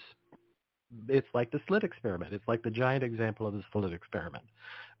because it's like the slit experiment. It's like the giant example of the slit experiment,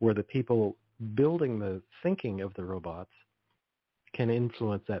 where the people building the thinking of the robots can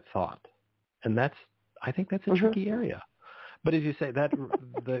influence that thought. And I think that's a Hmm. tricky area. But as you say, that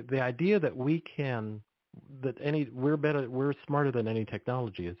the idea that we're smarter than any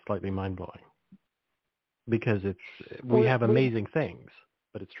technology is slightly mind blowing, because we have amazing things,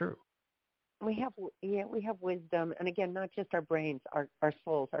 but it's true. We have wisdom, and again, not just our brains, our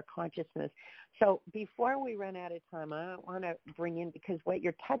souls, our consciousness. So before we run out of time, I want to bring in, because what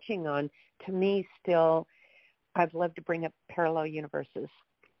you're touching on, to me, still, I'd love to bring up parallel universes.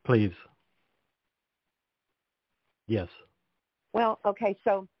 Please. Yes. Well, okay,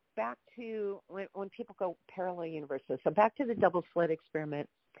 so back to when people go parallel universes. So back to the double slit experiment.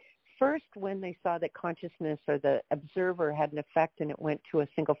 First, when they saw that consciousness or the observer had an effect and it went to a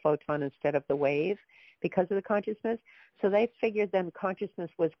single photon instead of the wave because of the consciousness, so they figured then consciousness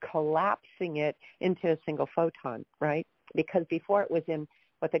was collapsing it into a single photon, right? Because before it was in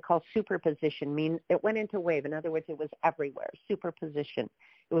what they call superposition, mean it went into wave. In other words, it was everywhere, superposition.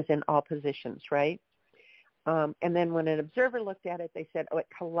 It was in all positions, right? And then when an observer looked at it, they said, oh, it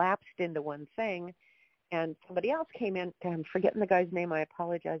collapsed into one thing. And somebody else came in, I'm forgetting the guy's name, I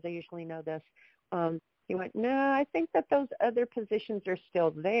apologize, I usually know this. He went, no, I think that those other positions are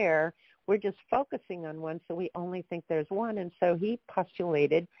still there. We're just focusing on one, so we only think there's one. And so he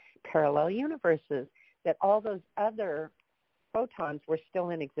postulated parallel universes, that all those other photons were still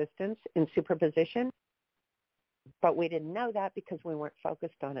in existence in superposition, but we didn't know that because we weren't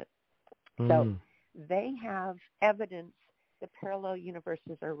focused on it. So they have evidence that parallel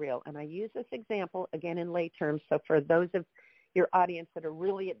universes are real. And I use this example, again, in lay terms. So for those of your audience that are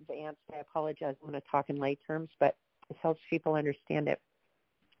really advanced, I apologize, I'm going to talk in lay terms, but it helps people understand it.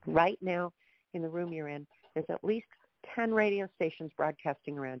 Right now, in the room you're in, there's at least 10 radio stations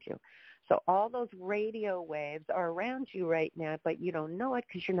broadcasting around you. So all those radio waves are around you right now, but you don't know it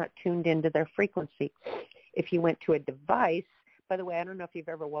because you're not tuned into their frequency. If you went to a device, by the way, I don't know if you've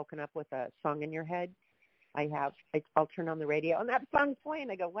ever woken up with a song in your head. I have. I'll turn on the radio, and that song's playing.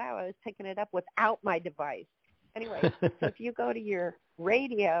 I go, wow, I was picking it up without my device. Anyway, so if you go to your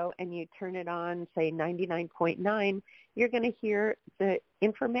radio and you turn it on, say 99.9, you're going to hear the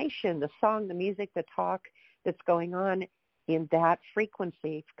information, the song, the music, the talk that's going on in that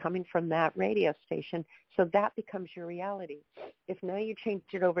frequency coming from that radio station. So that becomes your reality. If now you change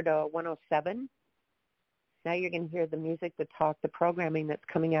it over to 107, now you're going to hear the music, the talk, the programming that's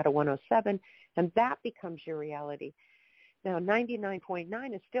coming out of 107, and that becomes your reality. Now,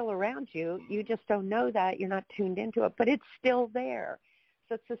 99.9 is still around you. You just don't know that. You're not tuned into it, but it's still there.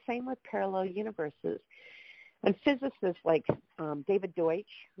 So it's the same with parallel universes. And physicists like David Deutsch,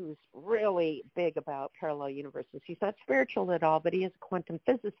 who's really big about parallel universes, he's not spiritual at all, but he is a quantum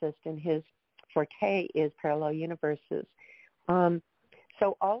physicist, and his forte is parallel universes.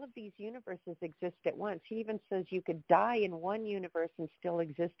 So all of these universes exist at once. He even says you could die in one universe and still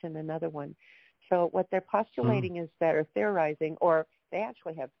exist in another one. So what they're postulating is that, or theorizing, or they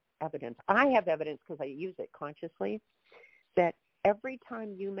actually have evidence. I have evidence because I use it consciously, that every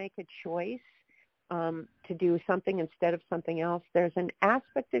time you make a choice to do something instead of something else, there's an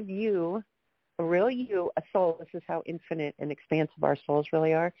aspect of you, a real you, a soul, this is how infinite and expansive our souls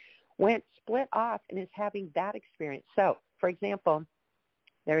really are, went split off and is having that experience. So, for example,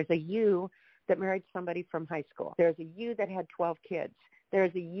 there's a you that married somebody from high school. There's a you that had 12 kids.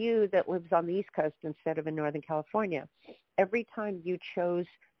 There's a you that lives on the East Coast instead of in Northern California. Every time you chose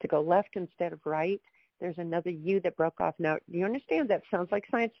to go left instead of right, there's another you that broke off. Now, you understand that sounds like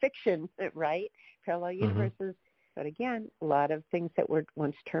science fiction, right? Parallel universes. But again, a lot of things that were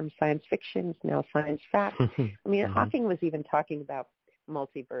once termed science fiction, now science fact. I mean, Hawking was even talking about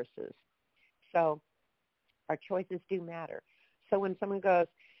multiverses. So our choices do matter. So when someone goes,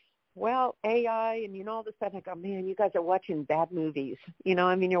 well, AI, and all of a sudden I go, man, you guys are watching bad movies.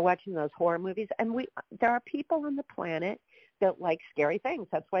 I mean, you're watching those horror movies. And there are people on the planet that like scary things.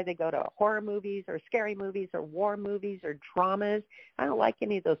 That's why they go to horror movies or scary movies or war movies or dramas. I don't like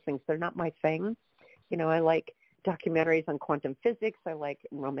any of those things. They're not my thing. I like documentaries on quantum physics. I like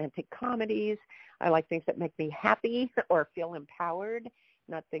romantic comedies. I like things that make me happy or feel empowered,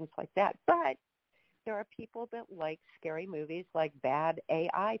 not things like that. But there are people that like scary movies, like bad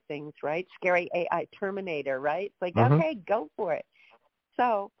AI things, right? Scary AI, Terminator, right? It's like, okay, go for it.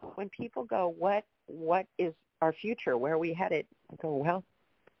 So when people go, what is our future? Where are we headed? I go, well,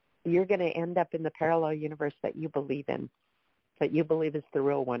 you're going to end up in the parallel universe that you believe in, that you believe is the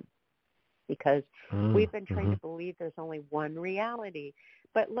real one. Because we've been trained to believe there's only one reality.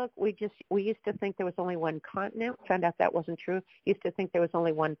 But look, we used to think there was only one continent. Found out that wasn't true. Used to think there was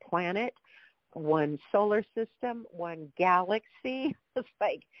only one planet, one solar system, one galaxy. It's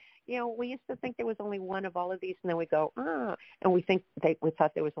like, we used to think there was only one of all of these, and then we go, and we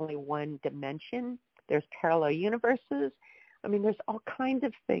thought there was only one dimension. There's parallel universes. I mean, there's all kinds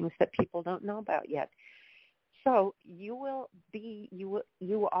of things that people don't know about yet. So you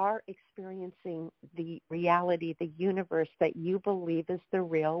are experiencing the reality, the universe that you believe is the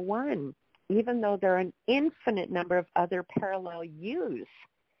real one, even though there are an infinite number of other parallel yous.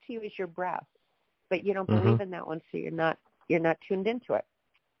 You is your breath, but you don't believe in that one, so you're not tuned into it.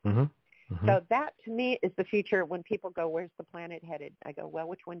 So that, to me, is the future. When people go, where's the planet headed? I go, well,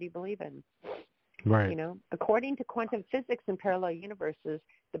 which one do you believe in? Right. According to quantum physics and parallel universes,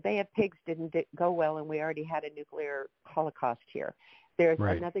 the Bay of Pigs didn't go well, and we already had a nuclear holocaust here. There's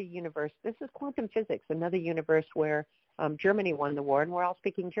another universe. This is quantum physics, another universe where Germany won the war, and we're all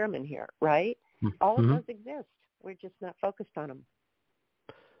speaking German here, right? All of those exist. We're just not focused on them.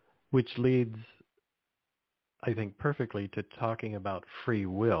 Which leads, I think, perfectly to talking about free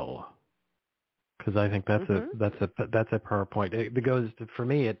will, because I think that's a PowerPoint. It goes for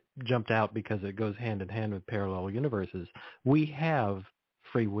me. It jumped out because it goes hand in hand with parallel universes. We have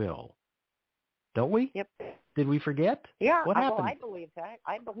free will, don't we? Yep. Did we forget? Yeah. What happened? Well, I believe that.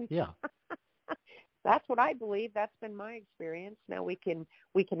 I believe. Yeah. That's what I believe. That's been my experience. Now we can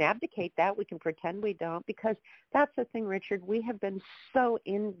abdicate that. We can pretend we don't, because that's the thing, Richard. We have been so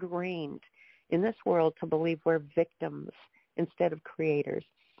ingrained in this world to believe we're victims instead of creators.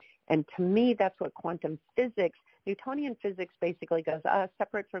 And to me, that's what quantum physics, Newtonian physics basically goes,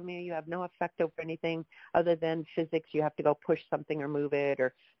 separate from you, you have no effect over anything other than physics. You have to go push something or move it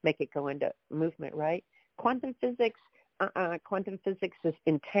or make it go into movement, right? Quantum physics quantum physics is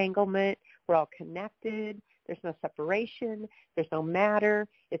entanglement. We're all connected. There's no separation. There's no matter.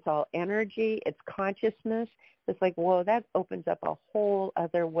 It's all energy. It's consciousness. It's like, whoa, that opens up a whole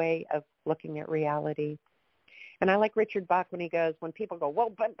other way of looking at reality. And I like Richard Bach when he goes, when people go,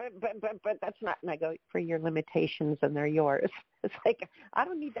 well, but that's not, and I go, for your limitations and they're yours. It's like, I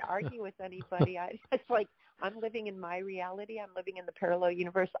don't need to argue with anybody. It's like, I'm living in my reality. I'm living in the parallel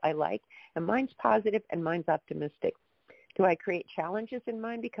universe I like, and mine's positive and mine's optimistic. Do I create challenges in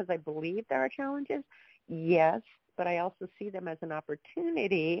mine because I believe there are challenges? Yes, but I also see them as an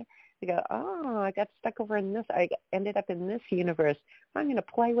opportunity to go, oh, I got stuck over in this. I ended up in this universe. I'm going to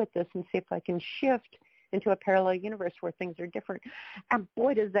play with this and see if I can shift into a parallel universe where things are different. And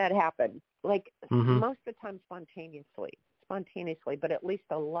boy, does that happen. Like most of the time spontaneously, but at least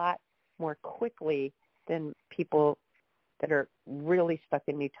a lot more quickly than people that are really stuck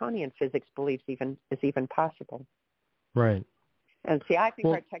in Newtonian physics believes is even possible. Right. And see, I think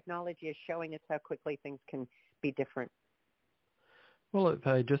our technology is showing us how quickly things can be different. Well, if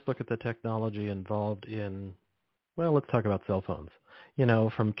I just look at the technology involved in, well, let's talk about cell phones. You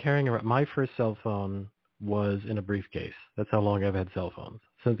know, from carrying around, my first cell phone was in a briefcase. That's how long I've had cell phones.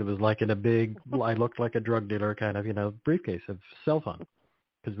 Since it was like in a big, I looked like a drug dealer kind of, briefcase of cell phone,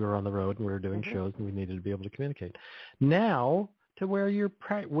 because we were on the road and we were doing shows and we needed to be able to communicate. Now, to where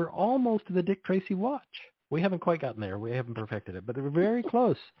we're almost to the Dick Tracy watch. We haven't quite gotten there. We haven't perfected it, but we're very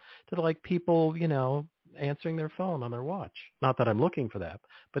close to like people, answering their phone on their watch. Not that I'm looking for that,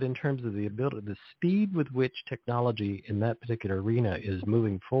 but in terms of the ability, the speed with which technology in that particular arena is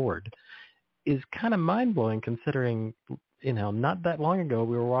moving forward is kind of mind-blowing, considering, not that long ago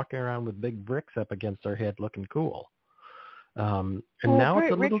we were walking around with big bricks up against our head looking cool. And now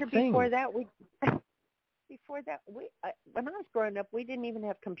it's a little Richard, thing. Before that, when I was growing up, we didn't even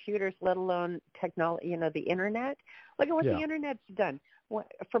have computers, let alone technology, the internet. Look at what the internet's done.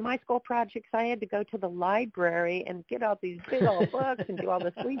 For my school projects, I had to go to the library and get all these big old books and do all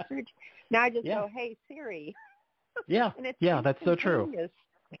this research. Now I just go, hey, Siri. Yeah, and it's that's so true.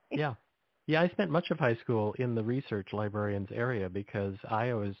 Yeah. Yeah, I spent much of high school in the research librarians area because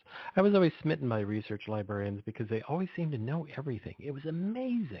I was always smitten by research librarians because they always seemed to know everything. It was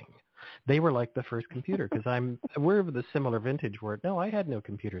amazing. They were like the first computer because we're of the similar vintage where, no, I had no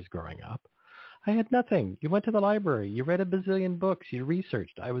computers growing up. I had nothing. You went to the library. You read a bazillion books. You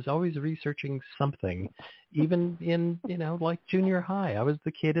researched. I was always researching something, even in, like junior high. I was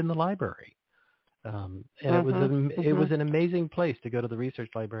the kid in the library. And it was an amazing place to go to the research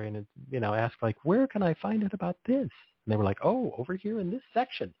library and, ask, like, where can I find out about this? And they were like, oh, over here in this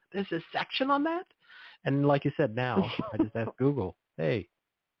section. There's a section on that? And like you said, now I just ask Google, hey,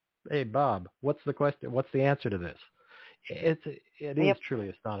 Bob, what's the question? What's the answer to this? It is truly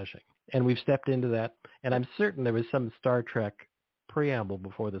astonishing. And we've stepped into that. And I'm certain there was some Star Trek preamble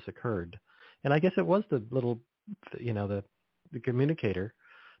before this occurred. And I guess it was the little, the communicator,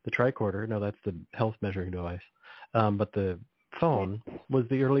 the tricorder. No, that's the health measuring device. But the phone was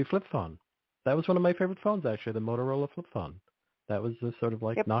the early flip phone. That was one of my favorite phones, actually, the Motorola flip phone. That was the sort of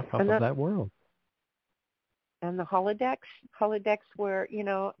like knockoff of that world. And the holodecks were,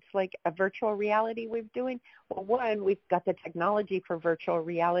 it's like a virtual reality we're doing. Well, one, we've got the technology for virtual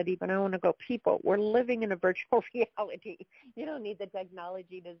reality, but I want to go, people, we're living in a virtual reality. You don't need the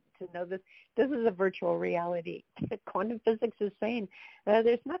technology to know this. This is a virtual reality. Quantum physics is saying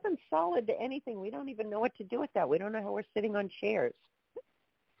there's nothing solid to anything. We don't even know what to do with that. We don't know how we're sitting on chairs.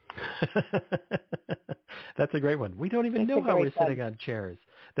 That's a great one. We don't even know how we're sitting on chairs.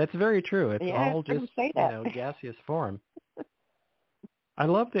 That's very true. It's all just, gaseous form. I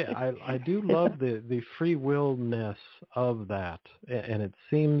love I do love the free willness of that. And it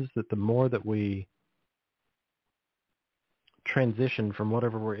seems that the more that we transition from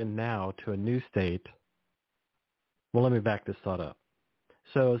whatever we're in now to a new state, well, let me back this thought up.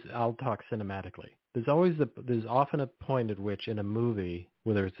 So I'll talk cinematically. There's often a point at which in a movie,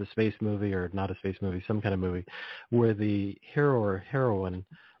 whether it's a space movie or not a space movie, some kind of movie, where the hero or heroine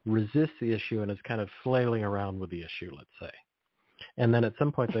resists the issue and is kind of flailing around with the issue, let's say. And then at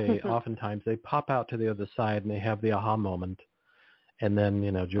some point oftentimes they pop out to the other side and they have the aha moment. And then,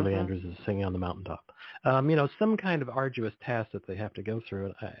 Julie Andrews is singing on the mountaintop. Some kind of arduous task that they have to go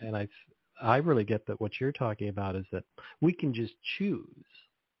through. And I really get that what you're talking about is that we can just choose.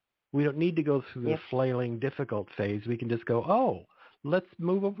 We don't need to go through the flailing, difficult phase. We can just go, oh, let's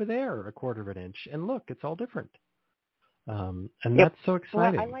move over there a quarter of an inch, and look, it's all different. And that's so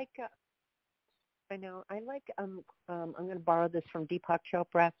exciting. Well, I know. I like, I'm going to borrow this from Deepak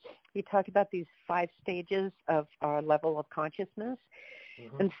Chopra. He talked about these 5 stages of our level of consciousness.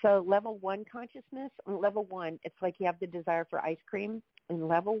 Mm-hmm. And so level 1 consciousness, level 1, it's like you have the desire for ice cream. In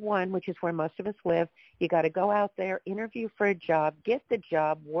level 1, which is where most of us live, you got to go out there, interview for a job, get the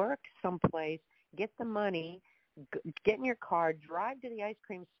job, work someplace, get the money, get in your car, drive to the ice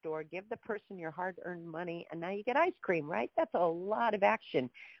cream store, give the person your hard-earned money, and now you get ice cream, right? That's a lot of action.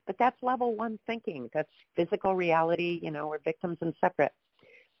 But that's level 1 thinking. That's physical reality. We're victims and separate.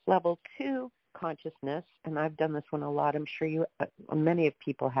 Level 2 consciousness, and I've done this one a lot. I'm sure many of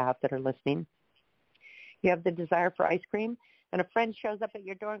people have that are listening. You have the desire for ice cream, and a friend shows up at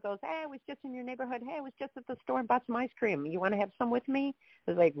your door and goes, hey, I was just in your neighborhood. Hey, I was just at the store and bought some ice cream. You want to have some with me?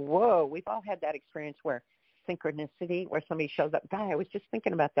 It's like, whoa, we've all had that experience where synchronicity, where somebody shows up, I was just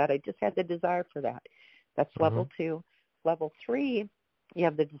thinking about that. I just had the desire for that. That's level 2. Level 3, you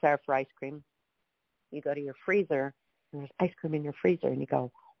have the desire for ice cream. You go to your freezer, and there's ice cream in your freezer, and you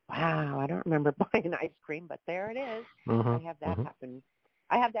go, wow, I don't remember buying ice cream, but there it is. I have that happen.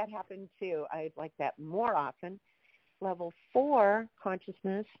 I have that happen too. I'd like that more often. Level 4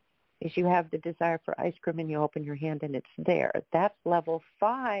 consciousness is you have the desire for ice cream and you open your hand and it's there. That's level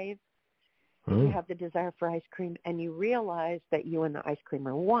 5. You have the desire for ice cream and you realize that you and the ice cream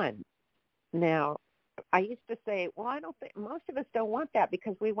are one. Now, I used to say, well, I don't think most of us don't want that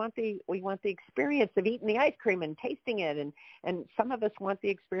because we want the experience of eating the ice cream and tasting it, and some of us want the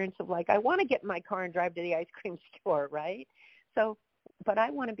experience of like, I want to get in my car and drive to the ice cream store, right? So, but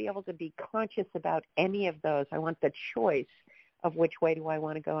I want to be able to be conscious about any of those. I want the choice of which way do I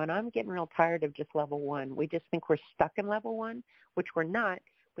want to go, and I'm getting real tired of just level 1. We just think we're stuck in level 1, which we're not.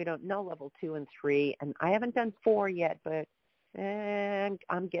 We don't know level 2 and 3, and I haven't done 4 yet, but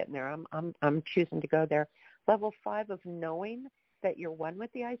I'm getting there. I'm choosing to go there. Level 5 of knowing that you're one with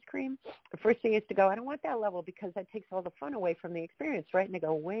the ice cream. The first thing is to go, I don't want that level because that takes all the fun away from the experience, right? And I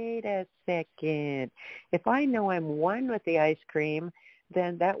go, wait a second. If I know I'm one with the ice cream,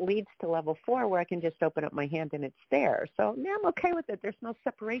 then that leads to level 4 where I can just open up my hand and it's there. So now I'm okay with it. There's no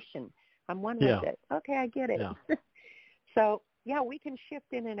separation. I'm one with it. Okay, I get it. Yeah. So, yeah, we can shift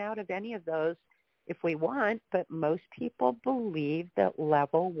in and out of any of those if we want, but most people believe that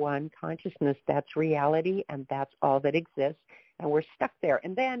level 1 consciousness, that's reality and that's all that exists, and we're stuck there.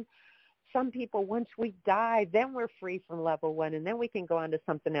 And then some people, once we die, then we're free from level 1, and then we can go on to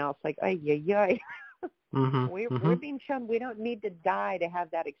something else, like, we're being shown we don't need to die to have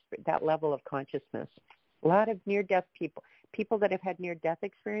that level of consciousness. A lot of near-death people that have had near-death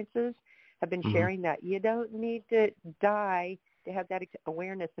experiences have been sharing that. You don't need to die to have that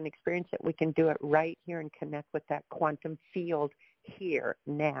awareness and experience it. We can do it right here and connect with that quantum field here,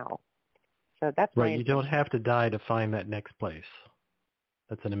 now. So that's right. You don't have to die to find that next place.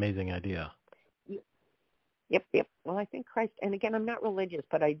 That's an amazing idea. Yep. Well, I think Christ, and again, I'm not religious,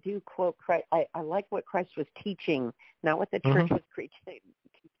 but I do quote Christ. I like what Christ was teaching, not what the church was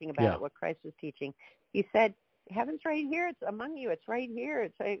teaching about it, what Christ was teaching. He said, heaven's right here. It's among you. It's right here.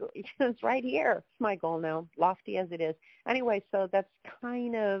 It's right here. It's my goal now, lofty as it is. Anyway, so that's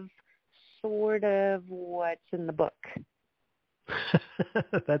kind of, sort of what's in the book.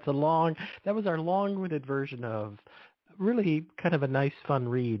 That was our long-winded version of really kind of a nice, fun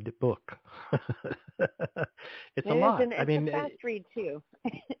read book. It's a lot. It's a fast read, too.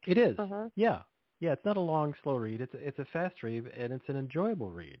 It is. Yeah. It's not a long, slow read. It's a fast read, and it's an enjoyable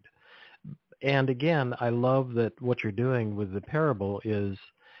read. And again, I love that what you're doing with the parable is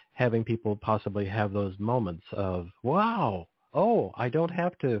having people possibly have those moments of, wow, I don't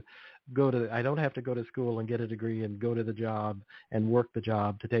have to go to school and get a degree and go to the job and work the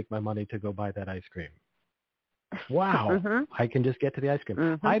job to take my money to go buy that ice cream. Wow, I can just get to the ice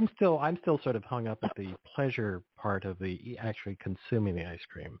cream. I'm still sort of hung up at the pleasure part of the actually consuming the ice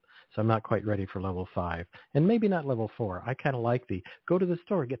cream. So I'm not quite ready for level 5, and maybe not level 4. I kind of like the go to the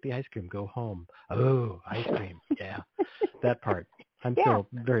store, get the ice cream, go home. Oh, ice cream, yeah, that part. I'm still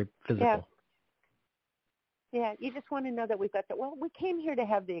very physical. Yeah, you just want to know that we've got that. Well, we came here to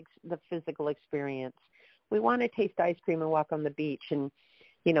have the physical experience. We want to taste ice cream and walk on the beach and,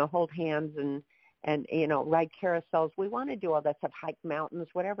 hold hands and ride carousels. We want to do all that stuff, hike mountains,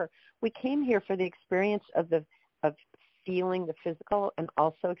 whatever. We came here for the experience of feeling the physical and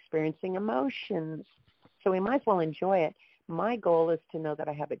also experiencing emotions. So we might as well enjoy it. My goal is to know that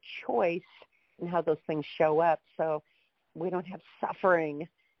I have a choice in how those things show up so we don't have suffering,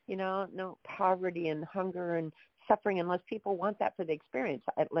 no poverty and hunger and suffering unless people want that for the experience.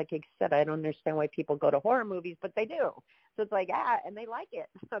 Like I said, I don't understand why people go to horror movies, but they do. So it's like, and they like it.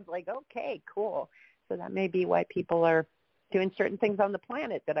 So it's like, okay, cool. So that may be why people are doing certain things on the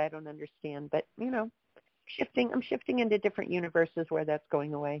planet that I don't understand. But, I'm shifting into different universes where that's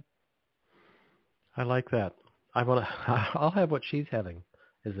going away. I like that. I'll have what she's having,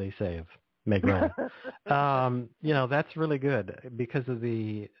 as they say of Meg Ryan. That's really good because of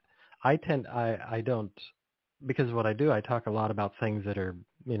because of what I do, I talk a lot about things that are,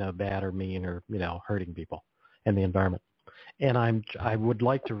 bad or mean or, hurting people and the environment. And I would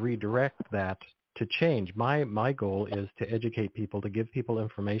like to redirect that to change. My goal is to educate people, to give people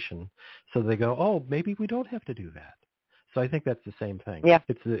information so they go, oh, maybe we don't have to do that. So I think that's the same thing. Yeah.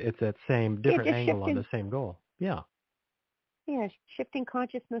 It's that same different angle on the same goal. Yeah. Yeah, shifting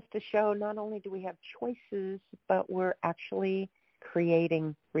consciousness to show not only do we have choices, but we're actually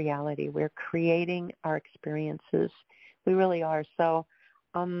creating reality. We're creating our experiences. We really are. So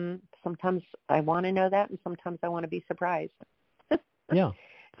sometimes I want to know that, and sometimes I want to be surprised. Yeah,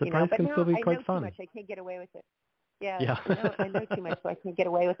 surprise can still be quite fun. I know too much. I can't get away with it. Yeah. I know too much, so I can't get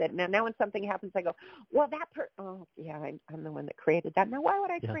away with it. Now when something happens, I go, well, I'm the one that created that. Now, why would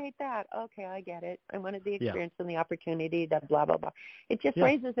I create that? Okay, I get it. I wanted the experience and the opportunity, that blah, blah, blah. It just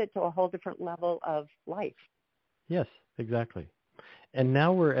raises it to a whole different level of life. Yes, exactly. And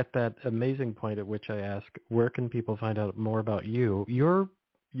now we're at that amazing point at which I ask, where can people find out more about you? You're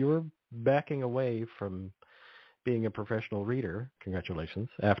backing away from being a professional reader, congratulations,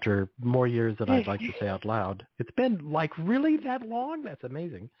 after more years than I'd like to say out loud. It's been like really that long? That's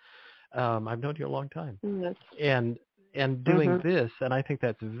amazing. I've known you a long time. Yes. And doing this, and I think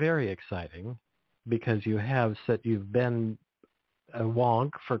that's very exciting because you've been a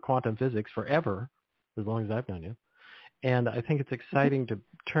wonk for quantum physics forever, as long as I've known you. And I think it's exciting to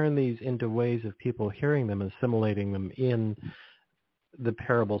turn these into ways of people hearing them, assimilating them in the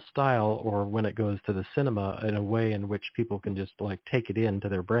parable style, or when it goes to the cinema, in a way in which people can just take it into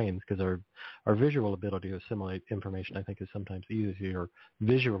their brains, because our visual ability to assimilate information, I think, is sometimes easier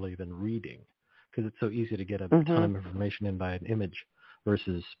visually than reading, because it's so easy to get a ton of information in by an image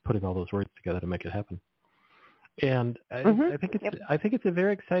versus putting all those words together to make it happen. And I think it's a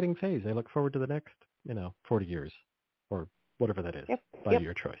very exciting phase. I look forward to the next 40 years or whatever that is by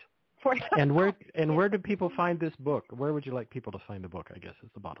your choice. And where do people find this book? Where would you like people to find the book, I guess,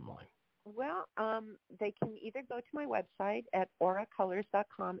 is the bottom line. Well, they can either go to my website at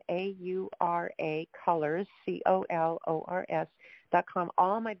auracolors.com, A-U-R-A colors, C-O-L-O-R-S.com.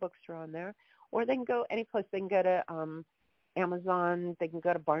 All my books are on there. Or they can go any place. They can go to Amazon. They can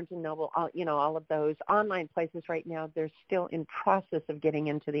go to Barnes & Noble, all of those online places right now. They're still in process of getting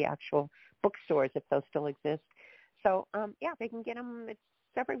into the actual bookstores, if those still exist. So, they can get them. It's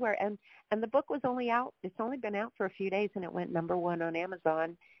everywhere. And the book was only out. It's only been out for a few days, and it went number one on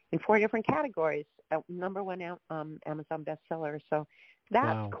Amazon in 4 different categories. Number one Amazon bestseller. So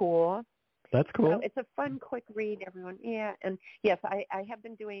that's cool. That's cool. So it's a fun, quick read, everyone. Yeah. And yes, I have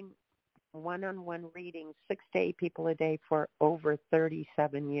been doing one-on-one readings, 6 to 8 people a day for over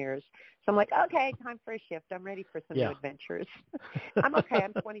 37 years. So I'm like, okay, time for a shift. I'm ready for some new adventures. I'm okay.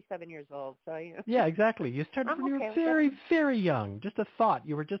 I'm 27 years old. So, Yeah, exactly. You started when you were very, very young. Just a thought.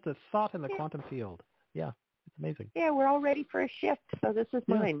 You were just a thought in the quantum field. Yeah, it's amazing. Yeah, we're all ready for a shift. So this is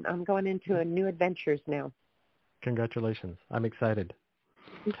mine. I'm going into a new adventures now. Congratulations. I'm excited.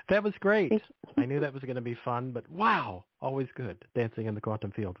 That was great. I knew that was going to be fun, but wow, always good dancing in the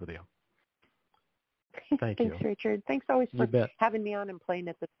quantum field with you. Thanks, Richard. Thanks always for having me on and playing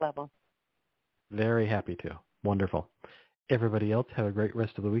at this level. Very happy to. Wonderful. Everybody else, have a great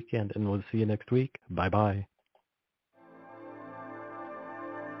rest of the weekend, and we'll see you next week. Bye-bye.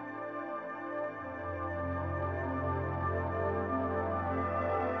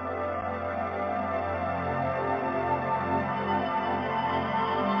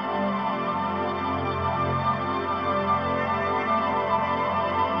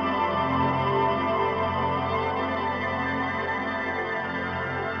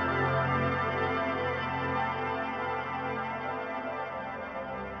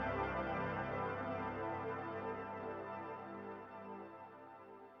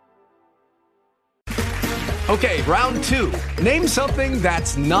 Okay, round 2. Name something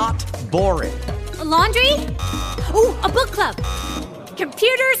that's not boring. A laundry? Ooh, a book club.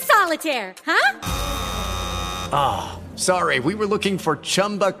 Computer solitaire, huh? Sorry, we were looking for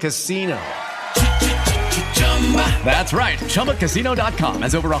Chumba Casino. That's right. ChumbaCasino.com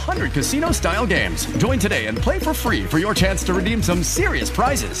has over 100 casino-style games. Join today and play for free for your chance to redeem some serious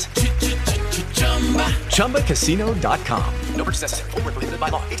prizes. ChumbaCasino.com. No purchase necessary. Void where prohibited by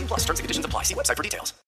law. 18+ terms and conditions apply. See website for details.